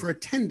 thank you for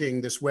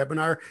attending this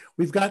webinar.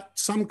 We've got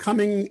some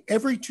coming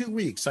every 2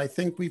 weeks. I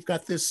think we've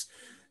got this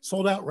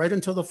sold out right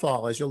until the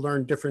fall, as you'll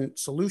learn different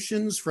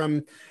solutions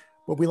from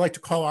what we like to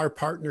call our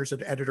partners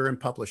at Editor and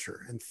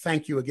Publisher. And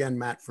thank you again,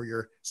 Matt, for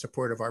your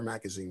support of our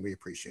magazine. We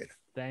appreciate it.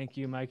 Thank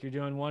you, Mike. You're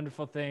doing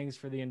wonderful things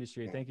for the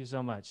industry. Thank you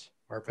so much.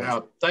 Our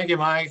pleasure. Thank you,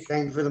 Mike.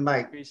 Thank you for the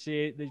mic.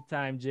 Appreciate the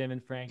time, Jim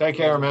and Frank. Take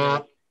care,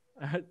 Matt.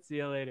 See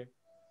you later.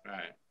 All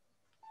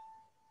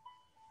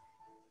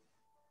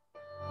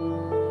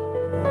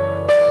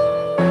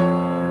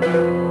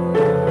right.